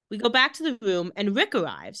 We go back to the room and Rick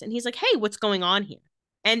arrives and he's like, hey, what's going on here?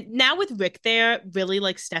 And now with Rick there, really,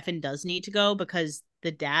 like, Stefan does need to go because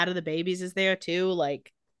the dad of the babies is there too.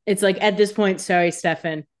 Like, it's like, at this point, sorry,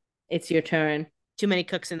 Stefan, it's your turn. Too many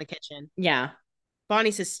cooks in the kitchen. Yeah.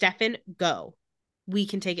 Bonnie says, Stefan, go. We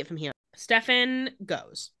can take it from here. Stefan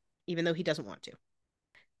goes, even though he doesn't want to.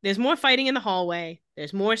 There's more fighting in the hallway.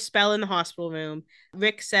 There's more spell in the hospital room.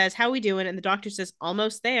 Rick says, how we doing? And the doctor says,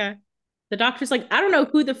 almost there. The doctor's like, I don't know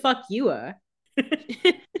who the fuck you are.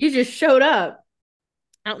 You just showed up.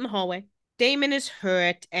 Out in the hallway, Damon is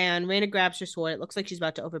hurt and Reyna grabs her sword. It looks like she's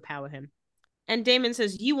about to overpower him. And Damon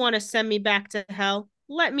says, you want to send me back to hell?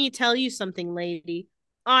 Let me tell you something, lady.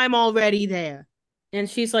 I'm already there. And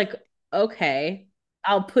she's like, okay,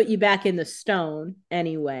 I'll put you back in the stone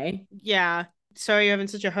anyway. Yeah, sorry you're having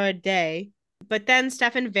such a hard day. But then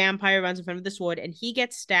Stefan Vampire runs in front of the sword and he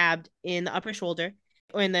gets stabbed in the upper shoulder,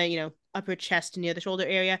 or in the, upper chest near the shoulder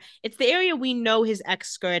area. It's the area we know his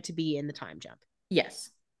ex-skirt to be in the time jump. Yes.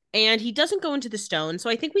 And he doesn't go into the stone. So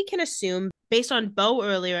I think we can assume, based on Bo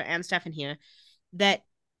earlier and Stefan here, that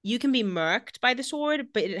you can be murked by the sword,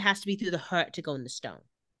 but it has to be through the hurt to go in the stone.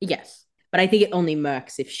 Yes. But I think it only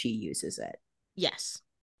murks if she uses it. Yes.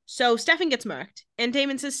 So Stefan gets murked. And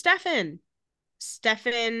Damon says, Stefan.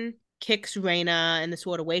 Stefan kicks Reyna and the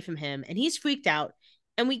sword away from him. And he's freaked out.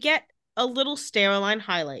 And we get a little Steroline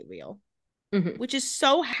highlight reel, which is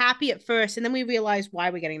so happy at first. And then we realize why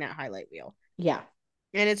we're getting that highlight reel. Yeah.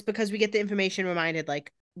 And it's because we get the information reminded,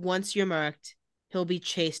 like, once you're marked, he'll be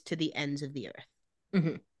chased to the ends of the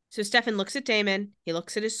earth. So Stefan looks at Damon, he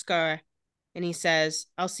looks at his scar, and he says,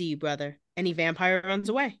 I'll see you, brother. And he vampire runs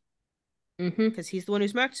away. Because he's the one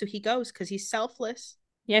who's marked, so he goes, because he's selfless.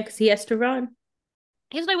 Yeah, because he has to run.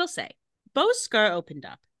 Here's what I will say. Bo's scar opened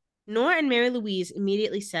up. Nora and Mary Louise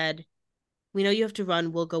immediately said, we know you have to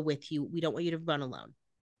run, we'll go with you. We don't want you to run alone.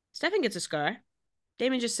 Stefan gets a scar.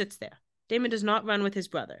 Damon just sits there. Damon does not run with his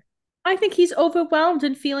brother. I think he's overwhelmed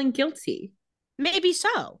and feeling guilty. Maybe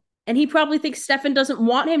so. And he probably thinks Stefan doesn't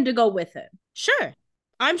want him to go with him. Sure.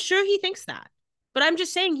 I'm sure he thinks that. But I'm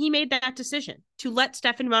just saying he made that decision to let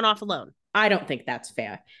Stefan run off alone. I don't think that's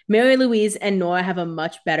fair. Mary Louise and Nora have a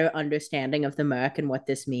much better understanding of the Merc and what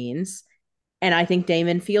this means. And I think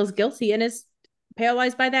Damon feels guilty and is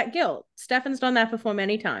paralyzed by that guilt. Stefan's done that before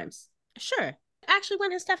many times. Sure. actually,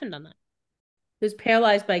 when has Stefan done that? He was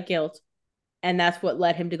paralyzed by guilt, and that's what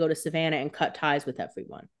led him to go to Savannah and cut ties with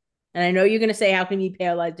everyone. And I know you're going to say, how can he be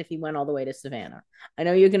paralyzed if he went all the way to Savannah? I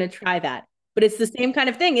know you're going to try that. But it's the same kind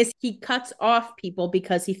of thing. Is he cuts off people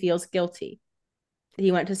because he feels guilty.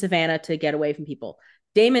 He went to Savannah to get away from people.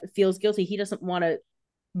 Damon feels guilty. He doesn't want to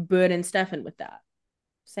burden Stefan with that.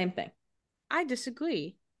 Same thing. I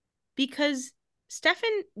disagree. Because Stefan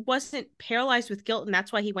wasn't paralyzed with guilt, and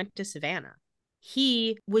that's why he went to Savannah.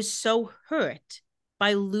 He was so hurt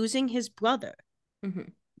by losing his brother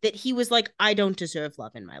that he was like, I don't deserve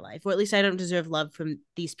love in my life, or at least I don't deserve love from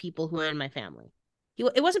these people who are in my family.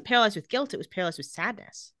 It wasn't paralyzed with guilt. It was paralyzed with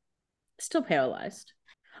sadness. Still paralyzed.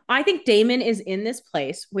 I think Damon is in this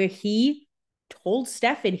place where he told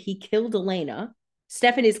Stefan he killed Elena.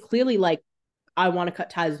 Stefan is clearly like, I want to cut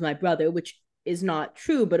ties with my brother, which is not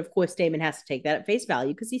true. But of course, Damon has to take that at face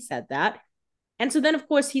value because he said that. And so then, of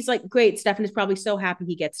course, he's like, great, Stefan is probably so happy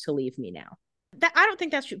he gets to leave me now. I don't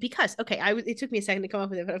think that's true because, okay, it took me a second to come up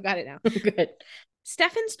with it, but I've got it now. Good.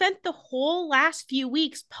 Stefan spent the whole last few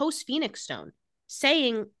weeks post Phoenix Stone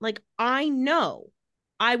saying, like, I know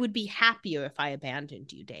I would be happier if I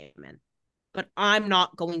abandoned you, Damon, but I'm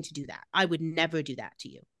not going to do that. I would never do that to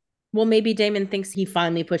you. Well, maybe Damon thinks he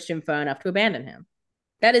finally pushed him far enough to abandon him.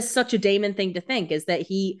 That is such a Damon thing to think, is that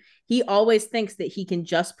he always thinks that he can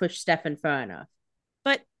just push Stefan far enough.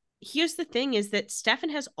 But here's the thing, is that Stefan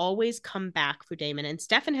has always come back for Damon, and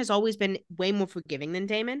Stefan has always been way more forgiving than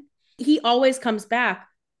Damon. He always comes back,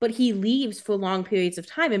 but he leaves for long periods of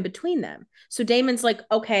time in between them. So Damon's like,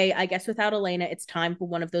 okay, I guess without Elena, it's time for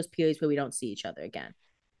one of those periods where we don't see each other again.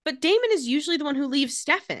 But Damon is usually the one who leaves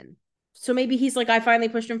Stefan. So maybe he's like, I finally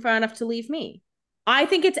pushed him far enough to leave me. I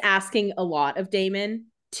think it's asking a lot of Damon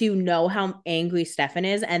to know how angry Stefan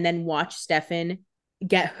is and then watch Stefan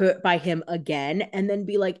get hurt by him again and then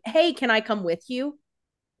be like, hey, can I come with you?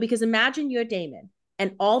 Because imagine you're Damon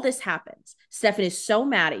and all this happens. Stefan is so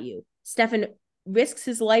mad at you. Stefan risks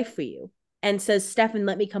his life for you and says, Stefan,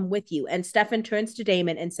 let me come with you. And Stefan turns to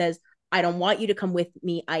Damon and says, I don't want you to come with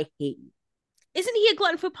me. I hate you. Isn't he a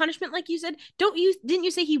glutton for punishment, like you said? Didn't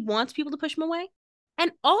you say he wants people to push him away?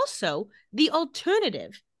 And also, the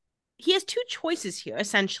alternative, he has two choices here,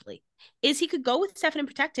 essentially. Is he could go with Stefan and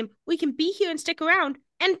protect him, or he can be here and stick around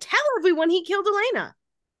and tell everyone he killed Elena.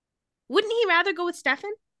 Wouldn't he rather go with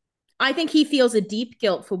Stefan? I think he feels a deep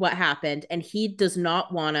guilt for what happened, and he does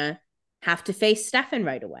not want to have to face Stefan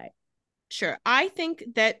right away. Sure. I think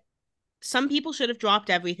that some people should have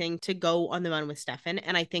dropped everything to go on the run with Stefan,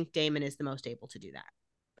 and I think Damon is the most able to do that.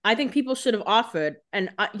 I think people should have offered, and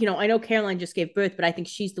I know Caroline just gave birth, but I think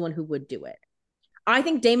she's the one who would do it. I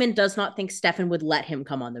think Damon does not think Stefan would let him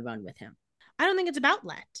come on the run with him. I don't think it's about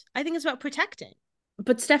let. I think it's about protecting.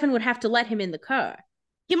 But Stefan would have to let him in the car.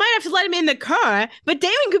 You might have to let him in the car, but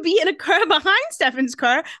Damon could be in a car behind Stefan's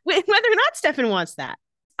car, whether or not Stefan wants that.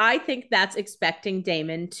 I think that's expecting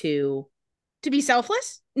Damon to be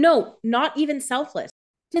selfless? No, not even selfless.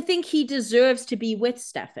 To think he deserves to be with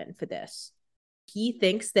Stefan for this. He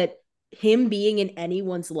thinks that him being in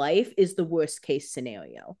anyone's life is the worst case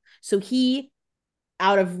scenario. So he,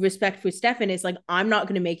 out of respect for Stefan, is like, I'm not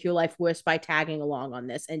going to make your life worse by tagging along on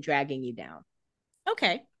this and dragging you down.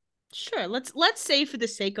 Okay, sure. Let's say for the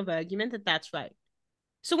sake of argument that that's right.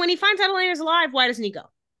 So when he finds out Elena's alive, why doesn't he go?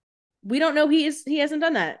 We don't know he hasn't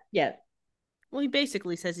done that yet. Well, he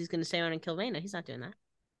basically says he's going to stay around and kill Raina. He's not doing that.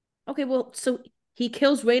 Okay, well, so he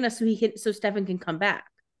kills Raina so Stefan can come back.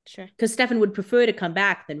 Sure. Because Stefan would prefer to come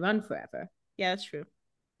back than run forever. Yeah, that's true.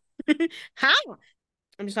 How?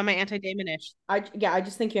 I'm just on my anti-Damon-ish. I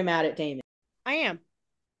just think you're mad at Damon. I am.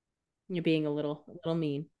 You're being a little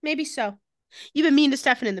mean. Maybe so. You've been mean to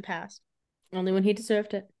Stefan in the past. Only when he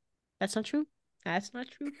deserved it. That's not true. That's not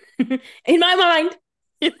true. In my mind.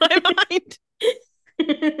 In my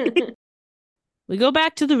mind. We go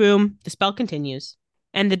back to the room. The spell continues.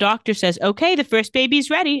 And the doctor says, okay, the first baby's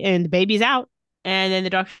ready. And the baby's out. And then the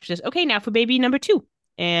doctor says, okay, now for baby number 2.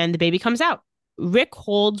 And the baby comes out. Rick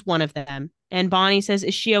holds one of them. And Bonnie says,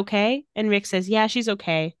 is she okay? And Rick says, yeah, she's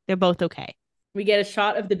okay. They're both okay. We get a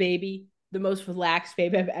shot of the baby. The most relaxed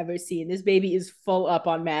baby I've ever seen. This baby is full up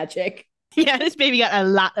on magic. Yeah, this baby got a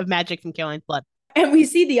lot of magic from Caroline's blood. And we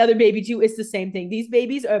see the other baby too. It's the same thing. These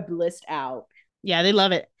babies are blissed out. Yeah, they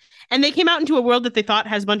love it. And they came out into a world that they thought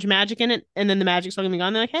has a bunch of magic in it. And then the magic's all going to be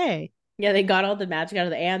gone. They're like, hey. Yeah, they got all the magic out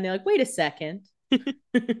of the air. And they're like, wait a second.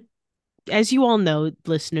 As you all know,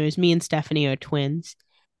 listeners, me and Stephanie are twins.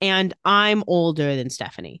 And I'm older than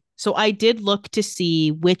Stephanie. So I did look to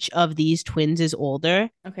see which of these twins is older.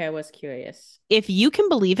 Okay, I was curious. If you can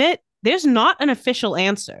believe it, there's not an official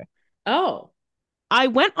answer. Oh. I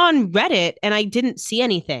went on Reddit and I didn't see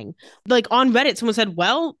anything. Like on Reddit, someone said,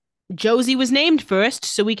 well, Josie was named first,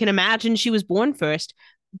 so we can imagine she was born first.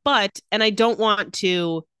 But, and I don't want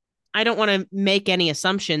to make any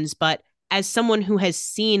assumptions, but as someone who has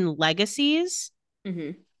seen Legacies,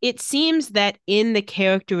 it seems that in the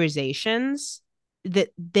characterizations that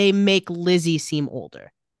they make Lizzie seem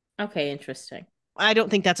older. Okay, interesting. I don't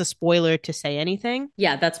think that's a spoiler to say anything.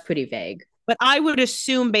 Yeah, that's pretty vague. But I would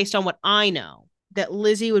assume, based on what I know, that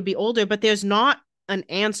Lizzie would be older, but there's not an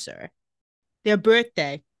answer. Their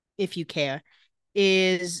birthday, if you care,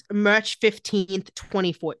 is March 15th,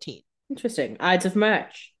 2014. Interesting. Ides of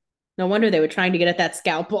March. No wonder they were trying to get at that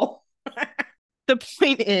scalpel. The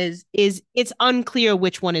point is it's unclear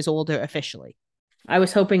which one is older officially. I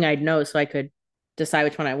was hoping I'd know so I could decide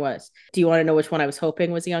which one I was. Do you want to know which one I was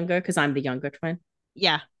hoping was younger? Because I'm the younger twin.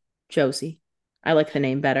 Yeah. Josie. I like the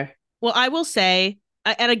name better. Well, I will say,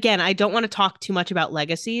 and again, I don't want to talk too much about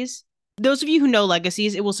Legacies. Those of you who know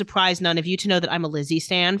Legacies, it will surprise none of you to know that I'm a Lizzie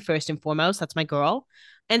stan, first and foremost. That's my girl.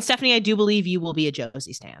 And Stephanie, I do believe you will be a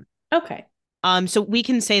Josie stan. Okay. So we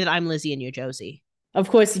can say that I'm Lizzie and you're Josie. Of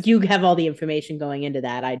course, you have all the information going into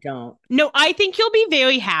that. I don't. No, I think you'll be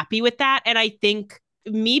very happy with that. And I think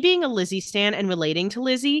me being a Lizzie stan and relating to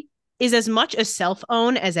Lizzie is as much a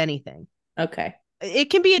self-own as anything. Okay. It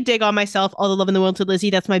can be a dig on myself, all the love in the world to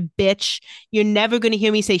Lizzie. That's my bitch. You're never going to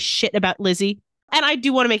hear me say shit about Lizzie. And I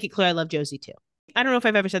do want to make it clear I love Josie too. I don't know if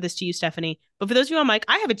I've ever said this to you, Stephanie, but for those of you on mic,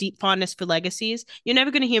 I have a deep fondness for Legacies. You're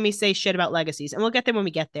never going to hear me say shit about Legacies, and we'll get there when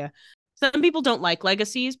we get there. Some people don't like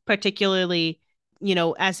Legacies, particularly, you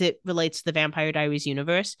know, as it relates to the Vampire Diaries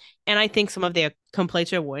universe. And I think some of their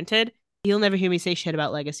complaints are warranted. You'll never hear me say shit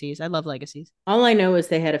about Legacies. I love Legacies. All I know is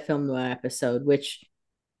they had a film noir episode, which,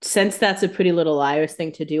 since that's a Pretty Little Liars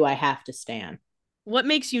thing to do, I have to stan. What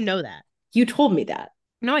makes you know that? You told me that.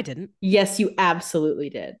 No, I didn't. Yes, you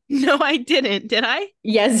absolutely did. No, I didn't. Did I?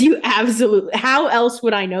 Yes, you absolutely. How else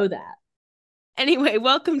would I know that? Anyway,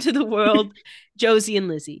 welcome to the world, Josie and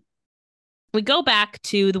Lizzie. We go back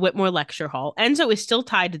to the Whitmore lecture hall. Enzo is still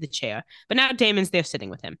tied to the chair, but now Damon's there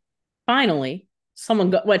sitting with him. Finally,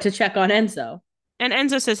 someone went to check on Enzo. And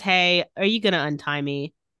Enzo says, hey, are you going to untie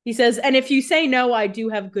me? He says, and if you say no, I do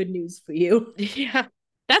have good news for you. Yeah.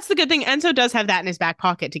 That's the good thing. Enzo does have that in his back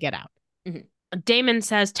pocket to get out. Mm-hmm. Damon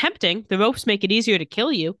says, tempting. The ropes make it easier to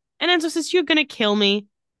kill you. And Enzo says, you're going to kill me.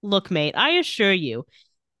 Look, mate, I assure you,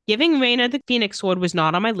 giving Raina the Phoenix Sword was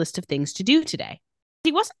not on my list of things to do today.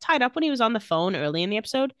 He wasn't tied up when he was on the phone early in the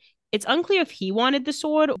episode. It's unclear if he wanted the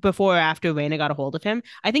sword before or after Raina got a hold of him.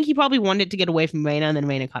 I think he probably wanted to get away from Raina, and then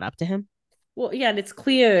Raina caught up to him. Well, yeah, and it's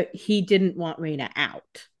clear he didn't want Raina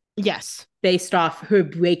out. Yes. Based off her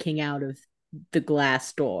breaking out of the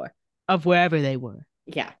glass door. Of wherever they were.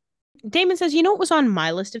 Yeah. Damon says, you know what was on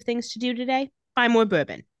my list of things to do today? Buy more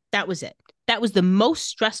bourbon. That was it. That was the most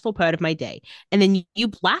stressful part of my day. And then you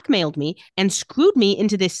blackmailed me and screwed me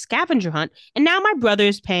into this scavenger hunt, and now my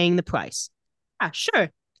brother's paying the price. Ah, sure.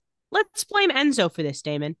 Let's blame Enzo for this,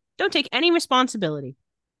 Damon. Don't take any responsibility.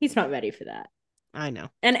 He's not ready for that. I know.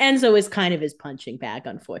 And Enzo is kind of his punching bag,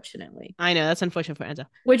 unfortunately. I know. That's unfortunate for Enzo.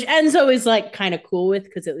 Which Enzo is like kind of cool with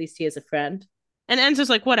because at least he has a friend. And Enzo's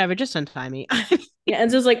like, whatever, just untie me. Yeah,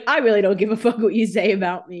 Enzo's like, I really don't give a fuck what you say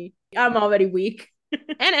about me. I'm already weak.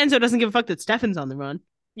 And Enzo doesn't give a fuck that Stefan's on the run.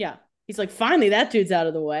 Yeah. He's like, finally, that dude's out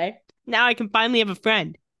of the way. Now I can finally have a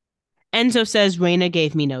friend. Enzo says, Raina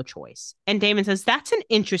gave me no choice. And Damon says, that's an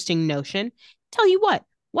interesting notion. Tell you what,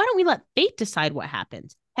 why don't we let fate decide what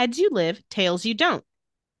happens? Heads you live, tails you don't.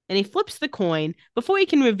 And he flips the coin. Before he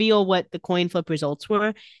can reveal what the coin flip results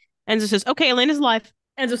were, Enzo says, okay, Elena's alive.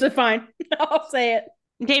 Enzo said, fine, I'll say it.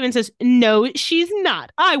 Damon says, no, she's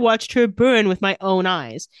not. I watched her burn with my own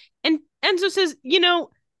eyes. And Enzo says, you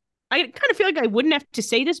know, I kind of feel like I wouldn't have to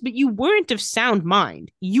say this, but you weren't of sound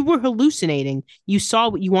mind. You were hallucinating. You saw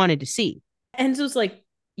what you wanted to see. Enzo's like,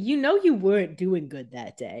 you know you weren't doing good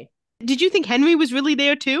that day. Did you think Henry was really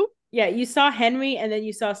there too? Yeah, you saw Henry and then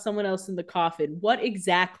you saw someone else in the coffin. What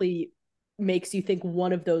exactly makes you think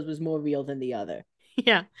one of those was more real than the other?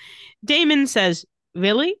 Yeah. Damon says,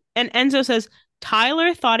 really? And Enzo says,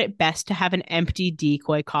 Tyler thought it best to have an empty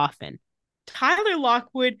decoy coffin. Tyler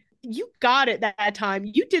Lockwood, you got it that time.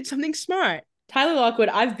 You did something smart. Tyler Lockwood,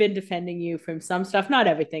 I've been defending you from some stuff, not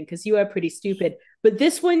everything, because you are pretty stupid. But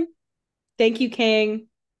this one, thank you, King.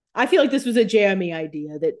 I feel like this was a Jeremy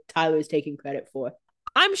idea that Tyler's taking credit for.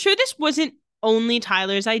 I'm sure this wasn't only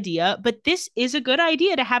Tyler's idea, but this is a good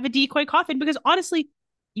idea to have a decoy coffin because honestly,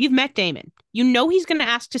 you've met Damon. You know he's going to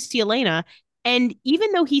ask to see Elena. And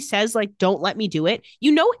even though he says, like, don't let me do it,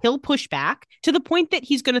 you know he'll push back to the point that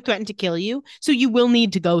he's going to threaten to kill you. So you will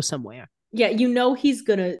need to go somewhere. Yeah, he's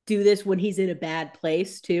gonna do this when he's in a bad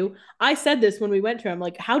place too. I said this when we went to her. I'm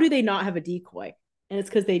like, how do they not have a decoy? And it's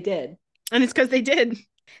because they did. And it's because they did.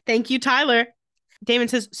 Thank you, Tyler. Damon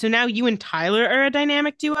says, so now you and Tyler are a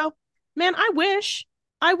dynamic duo? Man, I wish.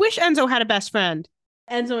 I wish Enzo had a best friend.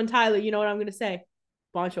 Enzo and Tyler, you know what I'm gonna say?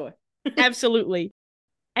 Bonjour. Absolutely.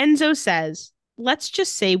 Enzo says, let's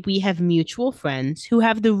just say we have mutual friends who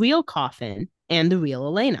have the real coffin and the real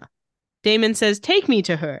Elena. Damon says, take me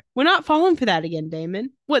to her. We're not falling for that again,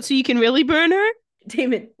 Damon. What, so you can really burn her?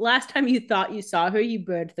 Damon, last time you thought you saw her, you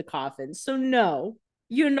burned the coffin. So no,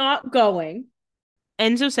 you're not going.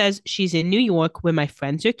 Enzo says she's in New York where my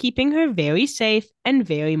friends are keeping her very safe and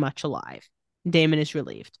very much alive. Damon is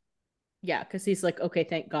relieved. Yeah, because he's like, okay,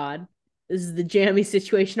 thank God. This is the Jeremy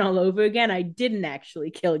situation all over again. I didn't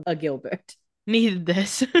actually kill a Gilbert. Needed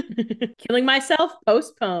this. Killing myself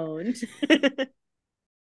postponed.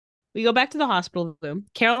 We go back to the hospital room.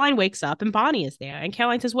 Caroline wakes up and Bonnie is there. And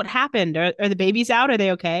Caroline says, what happened? Are the babies out? Are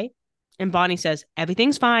they okay? And Bonnie says,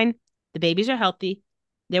 everything's fine. The babies are healthy.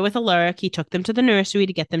 They're with Alaric. He took them to the nursery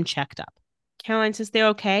to get them checked up. Caroline says, they're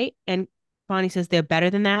okay. And Bonnie says, they're better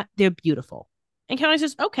than that. They're beautiful. And Caroline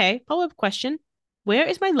says, okay, follow-up question. Where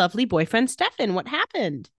is my lovely boyfriend, Stefan? What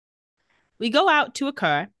happened? We go out to a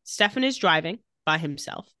car. Stefan is driving by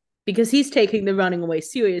himself. Because he's taking the running away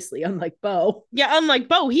seriously, unlike Bo. Yeah, unlike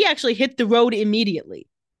Bo, he actually hit the road immediately.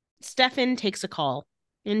 Stefan takes a call,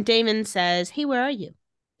 and Damon says, hey, where are you?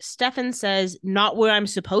 Stefan says, not where I'm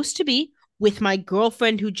supposed to be, with my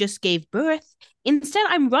girlfriend who just gave birth. Instead,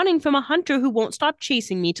 I'm running from a hunter who won't stop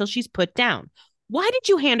chasing me till she's put down. Why did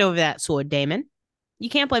you hand over that sword, Damon? You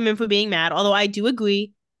can't blame him for being mad, although I do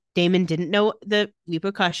agree Damon didn't know the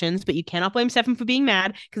repercussions, but you cannot blame Stefan for being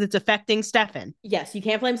mad because it's affecting Stefan. Yes, you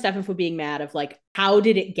can't blame Stefan for being mad of like, how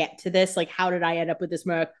did it get to this? Like, how did I end up with this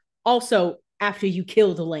Merc? Also, after you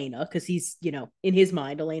killed Elena, because he's, in his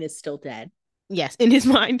mind, Elena's still dead. Yes, in his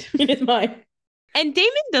mind. In his mind. And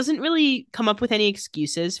Damon doesn't really come up with any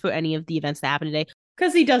excuses for any of the events that happened today.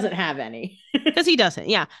 Because he doesn't have any. Because he doesn't,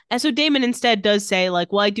 yeah. And so Damon instead does say,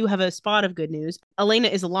 like, well, I do have a spot of good news. Elena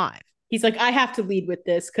is alive. He's like, I have to lead with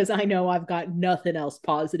this because I know I've got nothing else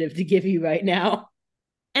positive to give you right now.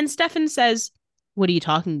 And Stefan says, what are you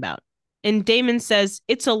talking about? And Damon says,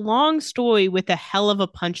 it's a long story with a hell of a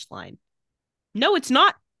punchline. No, it's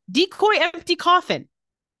not. Decoy empty coffin.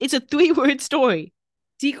 It's a 3-word story.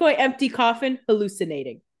 Decoy empty coffin,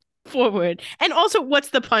 hallucinating. 4-word. And also, what's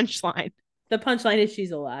the punchline? The punchline is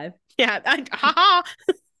she's alive. Yeah, haha.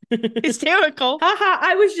 Hysterical. Haha,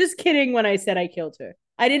 I was just kidding when I said I killed her.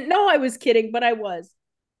 I didn't know I was kidding, but I was.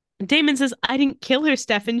 Damon says, I didn't kill her,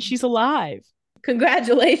 Stefan. She's alive.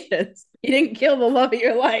 Congratulations. You didn't kill the love of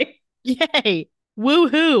your life. Yay.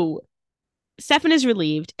 Woohoo. Stefan is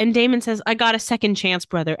relieved, and Damon says, I got a second chance,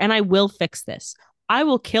 brother, and I will fix this. I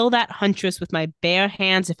will kill that huntress with my bare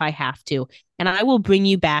hands if I have to, and I will bring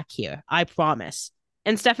you back here. I promise.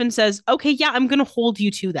 And Stefan says, okay, yeah, I'm going to hold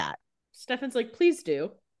you to that. Stefan's like, please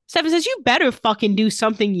do. Stefan says, you better fucking do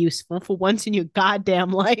something useful for once in your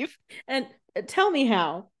goddamn life. And tell me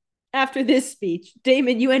how, after this speech,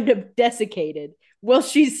 Damon, you end up desiccated. Well,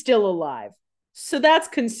 she's still alive. So that's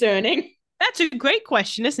concerning. That's a great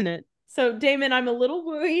question, isn't it? So, Damon, I'm a little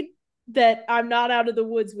worried that I'm not out of the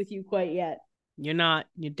woods with you quite yet. You're not.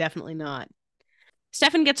 You're definitely not.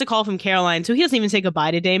 Stefan gets a call from Caroline, so he doesn't even say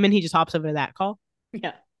goodbye to Damon. He just hops over to that call.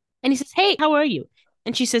 Yeah. And he says, hey, how are you?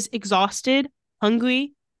 And she says, exhausted,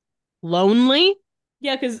 hungry, lonely.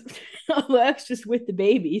 Yeah, because Alec's just with the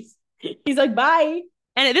babies. He's like, bye.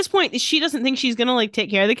 And at this point, she doesn't think she's going to take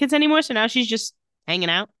care of the kids anymore. So now she's just hanging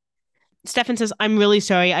out. Stefan says, I'm really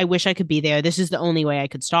sorry. I wish I could be there. This is the only way I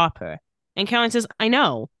could stop her. And Caroline says, I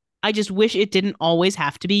know. I just wish it didn't always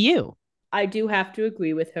have to be you. I do have to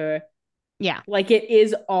agree with her. Yeah. It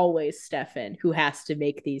is always Stefan who has to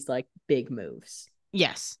make these big moves.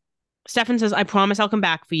 Yes. Stefan says, I promise I'll come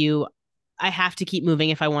back for you. I have to keep moving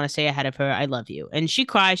if I want to stay ahead of her. I love you. And she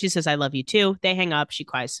cries. She says, I love you too. They hang up. She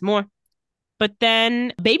cries some more. But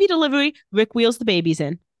then baby delivery, Rick wheels the babies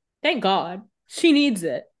in. Thank God. She needs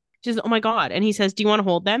it. She says, oh my God. And he says, do you want to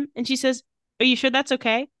hold them? And she says, are you sure that's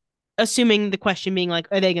okay? Assuming the question being are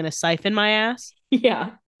they going to siphon my ass?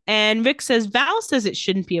 Yeah. And Rick says, Val says it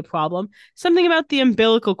shouldn't be a problem. Something about the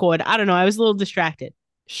umbilical cord. I don't know. I was a little distracted.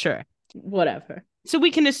 Sure. Whatever. So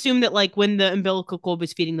we can assume that when the umbilical cord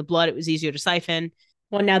was feeding the blood, it was easier to siphon.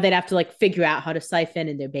 Well, now they'd have to figure out how to siphon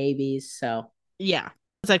in their babies. So yeah,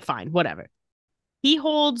 it's fine, whatever. He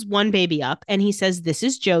holds one baby up and he says, this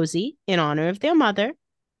is Josie in honor of their mother.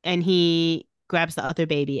 And he grabs the other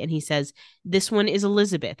baby and he says, this one is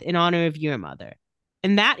Elizabeth in honor of your mother.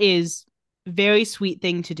 And that is a very sweet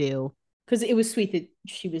thing to do. Because it was sweet that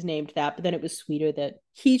she was named that, but then it was sweeter that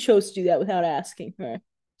he chose to do that without asking her.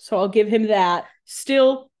 So I'll give him that.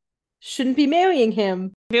 Still shouldn't be marrying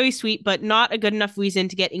him. Very sweet, but not a good enough reason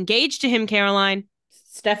to get engaged to him, Caroline.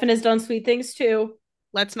 Stefan has done sweet things too.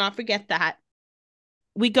 Let's not forget that.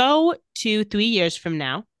 We go to 3 years from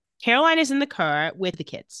now. Caroline is in the car with the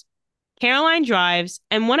kids. Caroline drives,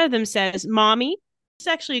 and one of them says, Mommy, it's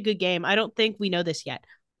actually a good game. I don't think we know this yet.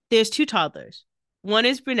 There's 2 toddlers. One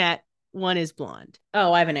is brunette, one is blonde.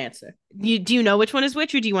 Oh, I have an answer. Do you know which one is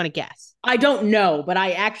which, or do you want to guess? I don't know, but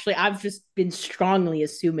I've just been strongly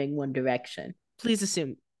assuming one direction. Please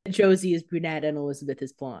assume. Josie is brunette and Elizabeth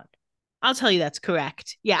is blonde. I'll tell you that's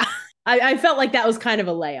correct. Yeah. I felt like that was kind of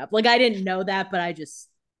a layup. Like, I didn't know that, but I just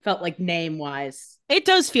felt like name-wise. It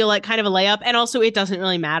does feel like kind of a layup. And also, it doesn't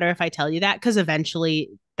really matter if I tell you that, because eventually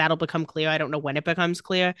that'll become clear. I don't know when it becomes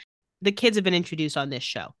clear. The kids have been introduced on this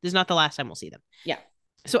show. This is not the last time we'll see them. Yeah.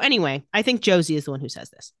 So anyway, I think Josie is the one who says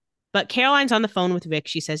this. But Caroline's on the phone with Rick.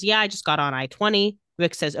 She says, yeah, I just got on I-20.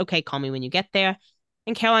 Rick says, okay, call me when you get there.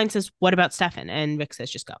 And Caroline says, what about Stefan? And Rick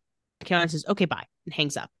says, just go. Caroline says, okay, bye, and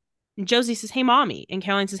hangs up. And Josie says, hey, Mommy. And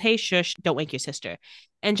Caroline says, hey, shush, don't wake your sister.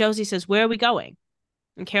 And Josie says, where are we going?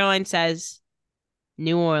 And Caroline says,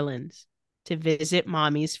 New Orleans, to visit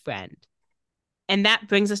Mommy's friend. And that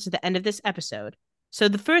brings us to the end of this episode. So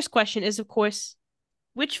the first question is, of course,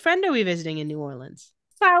 which friend are we visiting in New Orleans?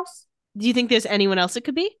 Klaus. Do you think there's anyone else it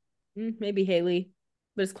could be? Maybe Haley,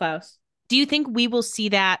 but it's Klaus. Do you think we will see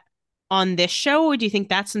that on this show, or do you think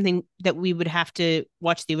that's something that we would have to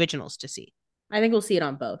watch the originals to see? I think we'll see it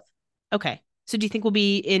on both. Okay. So do you think we'll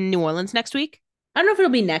be in New Orleans next week? I don't know if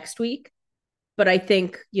it'll be next week, but I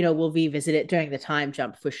think, we'll revisit it during the time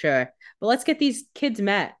jump for sure. But let's get these kids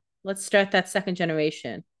met. Let's start that second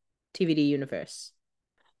generation TVD universe.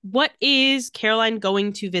 What is Caroline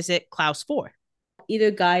going to visit Klaus for? Either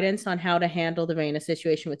guidance on how to handle the Raina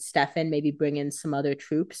situation with Stefan, maybe bring in some other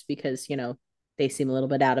troops because, they seem a little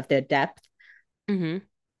bit out of their depth. Mm-hmm.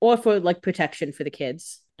 Or for like protection for the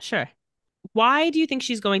kids. Sure. Why do you think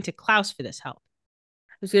she's going to Klaus for this help?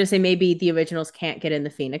 I was going to say maybe the originals can't get in the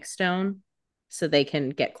Phoenix Stone so they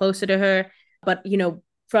can get closer to her. But,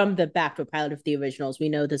 from the backdoor pilot of the originals, we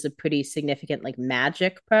know there's a pretty significant like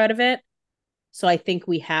magic part of it. So I think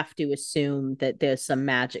we have to assume that there's some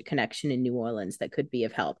magic connection in New Orleans that could be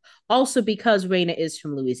of help. Also because Raina is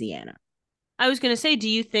from Louisiana. I was going to say, do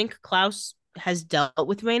you think Klaus has dealt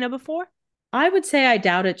with Raina before? I would say I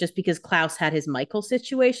doubt it just because Klaus had his Michael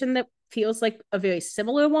situation that feels like a very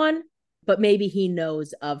similar one, but maybe he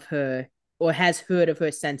knows of her or has heard of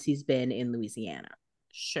her since he's been in Louisiana.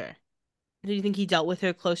 Sure. Do you think he dealt with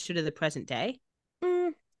her closer to the present day?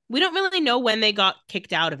 We don't really know when they got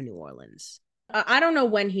kicked out of New Orleans. I don't know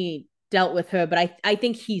when he dealt with her, but I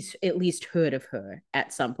think he's at least heard of her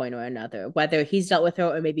at some point or another, whether he's dealt with her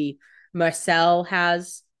or maybe Marcel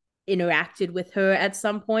has interacted with her at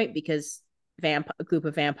some point because a group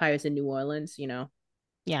of vampires in New Orleans,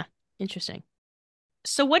 Yeah, interesting.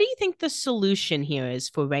 So what do you think the solution here is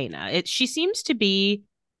for Raina? She seems to be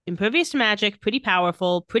impervious to magic, pretty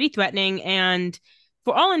powerful, pretty threatening, and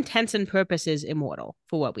for all intents and purposes, immortal,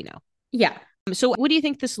 for what we know. Yeah. So what do you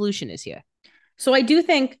think the solution is here? So I do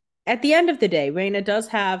think at the end of the day, Raina does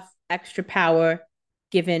have extra power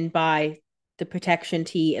given by the protection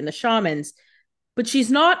tea and the shamans, but she's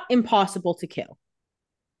not impossible to kill.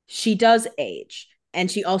 She does age, and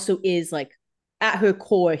she also is like at her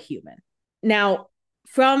core human. Now,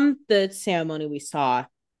 from the ceremony we saw,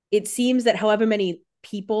 it seems that however many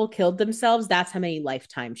people killed themselves, that's how many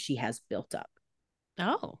lifetimes she has built up.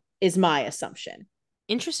 Oh, is my assumption.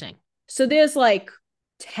 Interesting. So there's like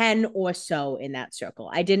 10 or so in that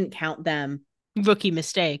circle. I didn't count them. Rookie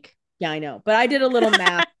mistake. Yeah, I know. But I did a little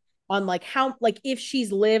math on like how, like if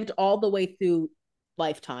she's lived all the way through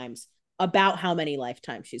lifetimes, about how many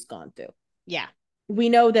lifetimes she's gone through. Yeah. We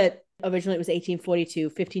know that originally it was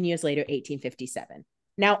 1842, 15 years later, 1857.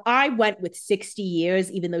 Now, I went with 60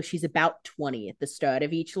 years, even though she's about 20 at the start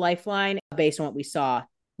of each lifeline, based on what we saw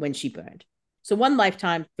when she burned. So one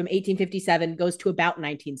lifetime from 1857 goes to about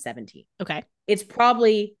 1917. Okay. It's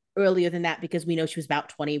probably earlier than that because we know she was about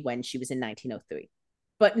 20 when she was in 1903.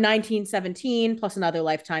 But 1917 plus another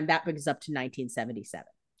lifetime, that brings us up to 1977.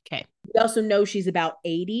 Okay. We also know she's about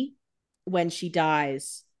 80 when she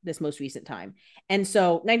dies this most recent time. And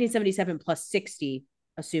so 1977 plus 60,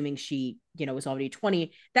 assuming she, was already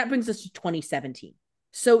 20, that brings us to 2017.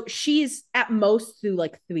 So she's at most through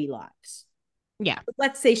like 3 lives. Yeah. But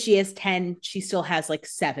let's say she has 10, she still has like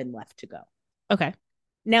 7 left to go. Okay.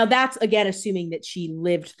 Now that's again assuming that she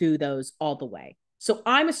lived through those all the way. So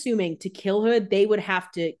I'm assuming to kill her, they would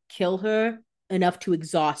have to kill her enough to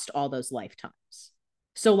exhaust all those lifetimes.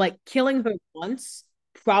 So like killing her once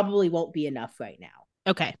probably won't be enough right now.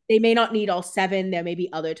 Okay. They may not need all 7. There may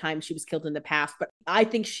be other times she was killed in the past, but I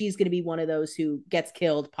think she's going to be one of those who gets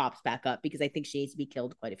killed, pops back up, because I think she needs to be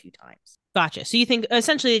killed quite a few times. Gotcha. So you think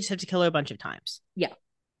essentially they just have to kill her a bunch of times? Yeah.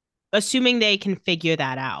 Assuming they can figure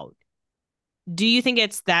that out. Do you think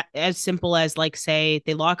it's that as simple as, like, say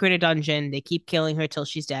they lock her in a dungeon, they keep killing her till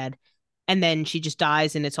she's dead, and then she just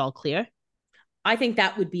dies and it's all clear? I think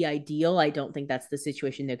that would be ideal. I don't think that's the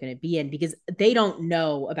situation they're going to be in, because they don't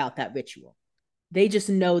know about that ritual. They just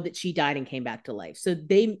know that she died and came back to life. So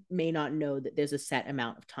they may not know that there's a set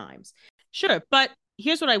amount of times. Sure, but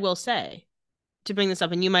here's what I will say to bring this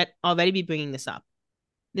up, and you might already be bringing this up.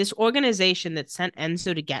 This organization that sent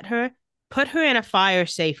Enzo to get her put her in a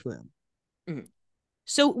fire-safe room. Mhm.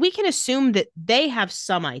 So we can assume that they have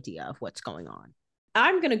some idea of what's going on.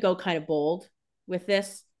 I'm going to go kind of bold with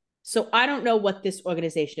this. So I don't know what this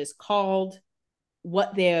organization is called,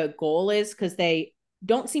 what their goal is, because they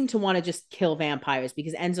don't seem to want to just kill vampires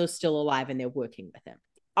because Enzo's still alive and they're working with him.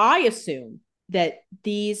 I assume that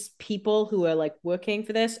these people who are like working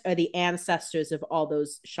for this are the ancestors of all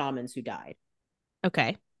those shamans who died.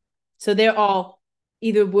 Okay. So they're all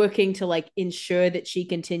either working to like ensure that she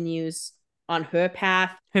continues on her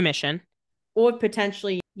path, Her mission. or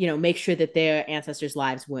potentially, make sure that their ancestors'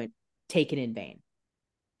 lives weren't taken in vain.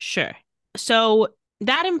 Sure. So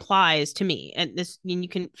that implies to me, and you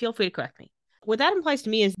can feel free to correct me. What that implies to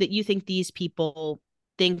me is that you think these people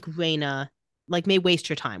think Reina may waste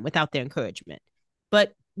her time without their encouragement.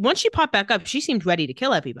 But once she popped back up, she seemed ready to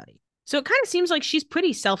kill everybody. So it kind of seems like she's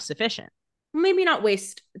pretty self-sufficient. Maybe not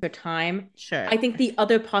waste their time. Sure. I think the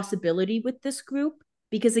other possibility with this group,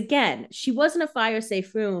 because again, she was in a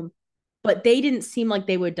fire-safe room, but they didn't seem like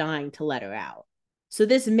they were dying to let her out. So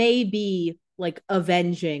this may be like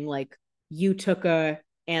avenging, like you took our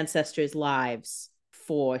ancestors' lives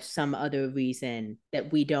for some other reason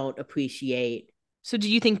that we don't appreciate. So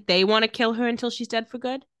do you think they want to kill her until she's dead for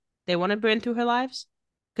good? They want to burn through her lives?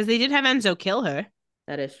 Because they did have Enzo kill her.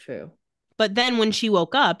 That is true. But then when she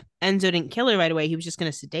woke up, Enzo didn't kill her right away. He was just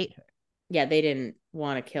going to sedate her. Yeah, they didn't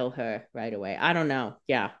want to kill her right away. I don't know.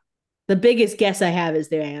 Yeah. The biggest guess I have is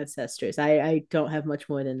their ancestors. I don't have much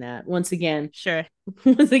more than that. Once again, Sure.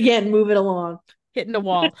 move it along. Hitting a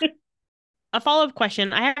wall. A follow-up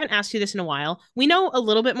question. I haven't asked you this in a while. We know a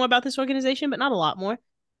little bit more about this organization, but not a lot more.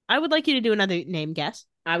 I would like you to do another name guess.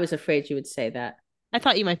 I was afraid you would say that. I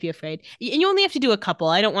thought you might be afraid. And you only have to do a couple.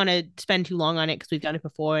 I don't want to spend too long on it because we've done it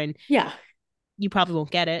before and Yeah. you probably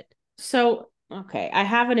won't get it. So, okay, I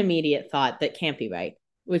have an immediate thought that can't be right,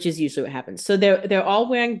 which is usually what happens. So they're all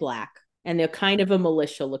wearing black and they're kind of a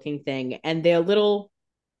militia looking thing, and their little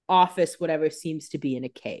office, whatever, seems to be in a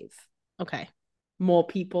cave. Okay. More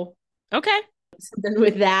people. Okay. Something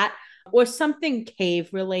with that, or something cave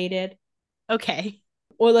related. Okay.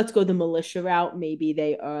 Or let's go the militia route. Maybe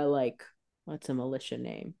they are like, what's a militia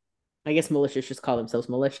name? I guess militias just call themselves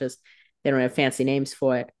militias. They don't have fancy names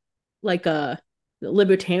for it. Like the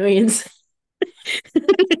libertarians.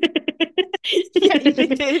 Yeah,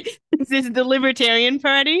 this is the Libertarian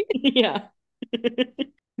Party? Yeah.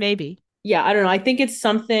 Maybe. Yeah, I don't know. I think it's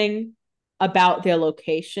something about their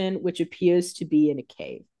location, which appears to be in a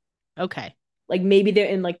cave. Okay. Like maybe they're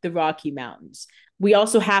in like the Rocky Mountains. We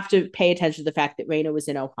also have to pay attention to the fact that Reina was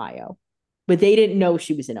in Ohio, but they didn't know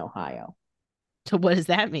she was in Ohio. So what does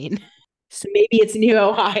that mean? So maybe it's near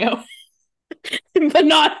Ohio, but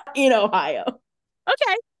not in Ohio.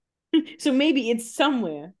 Okay. So maybe it's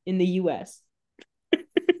somewhere in the US.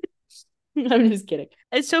 I'm just kidding.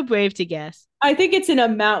 It's so brave to guess. I think it's in a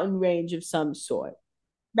mountain range of some sort.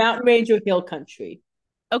 Mountain range or hill country.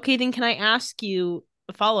 Okay, then can I ask you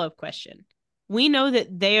a follow-up question? We know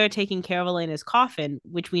that they are taking care of Elena's coffin,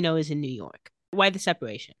 which we know is in New York. Why the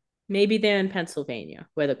separation? Maybe they're in Pennsylvania,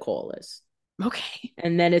 where the coal is. Okay.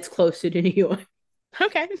 And then it's closer to New York.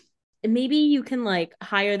 Okay. And maybe you can like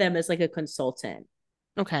hire them as like a consultant,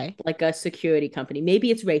 Okay. like a security company.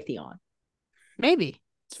 Maybe it's Raytheon. Maybe.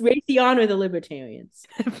 It's Raytheon or the Libertarians.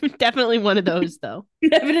 Definitely one of those, though.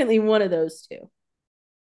 Definitely one of those two.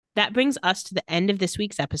 That brings us to the end of this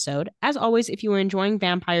week's episode. As always, if you are enjoying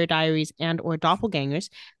Vampire Diaries and or Doppelgangers,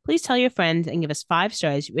 please tell your friends and give us 5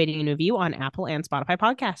 stars, rating and review on Apple and Spotify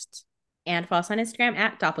podcasts. And follow us on Instagram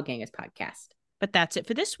at Doppelgangers Podcast. But that's it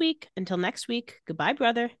for this week. Until next week, goodbye,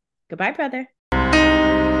 brother. Goodbye,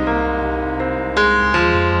 brother.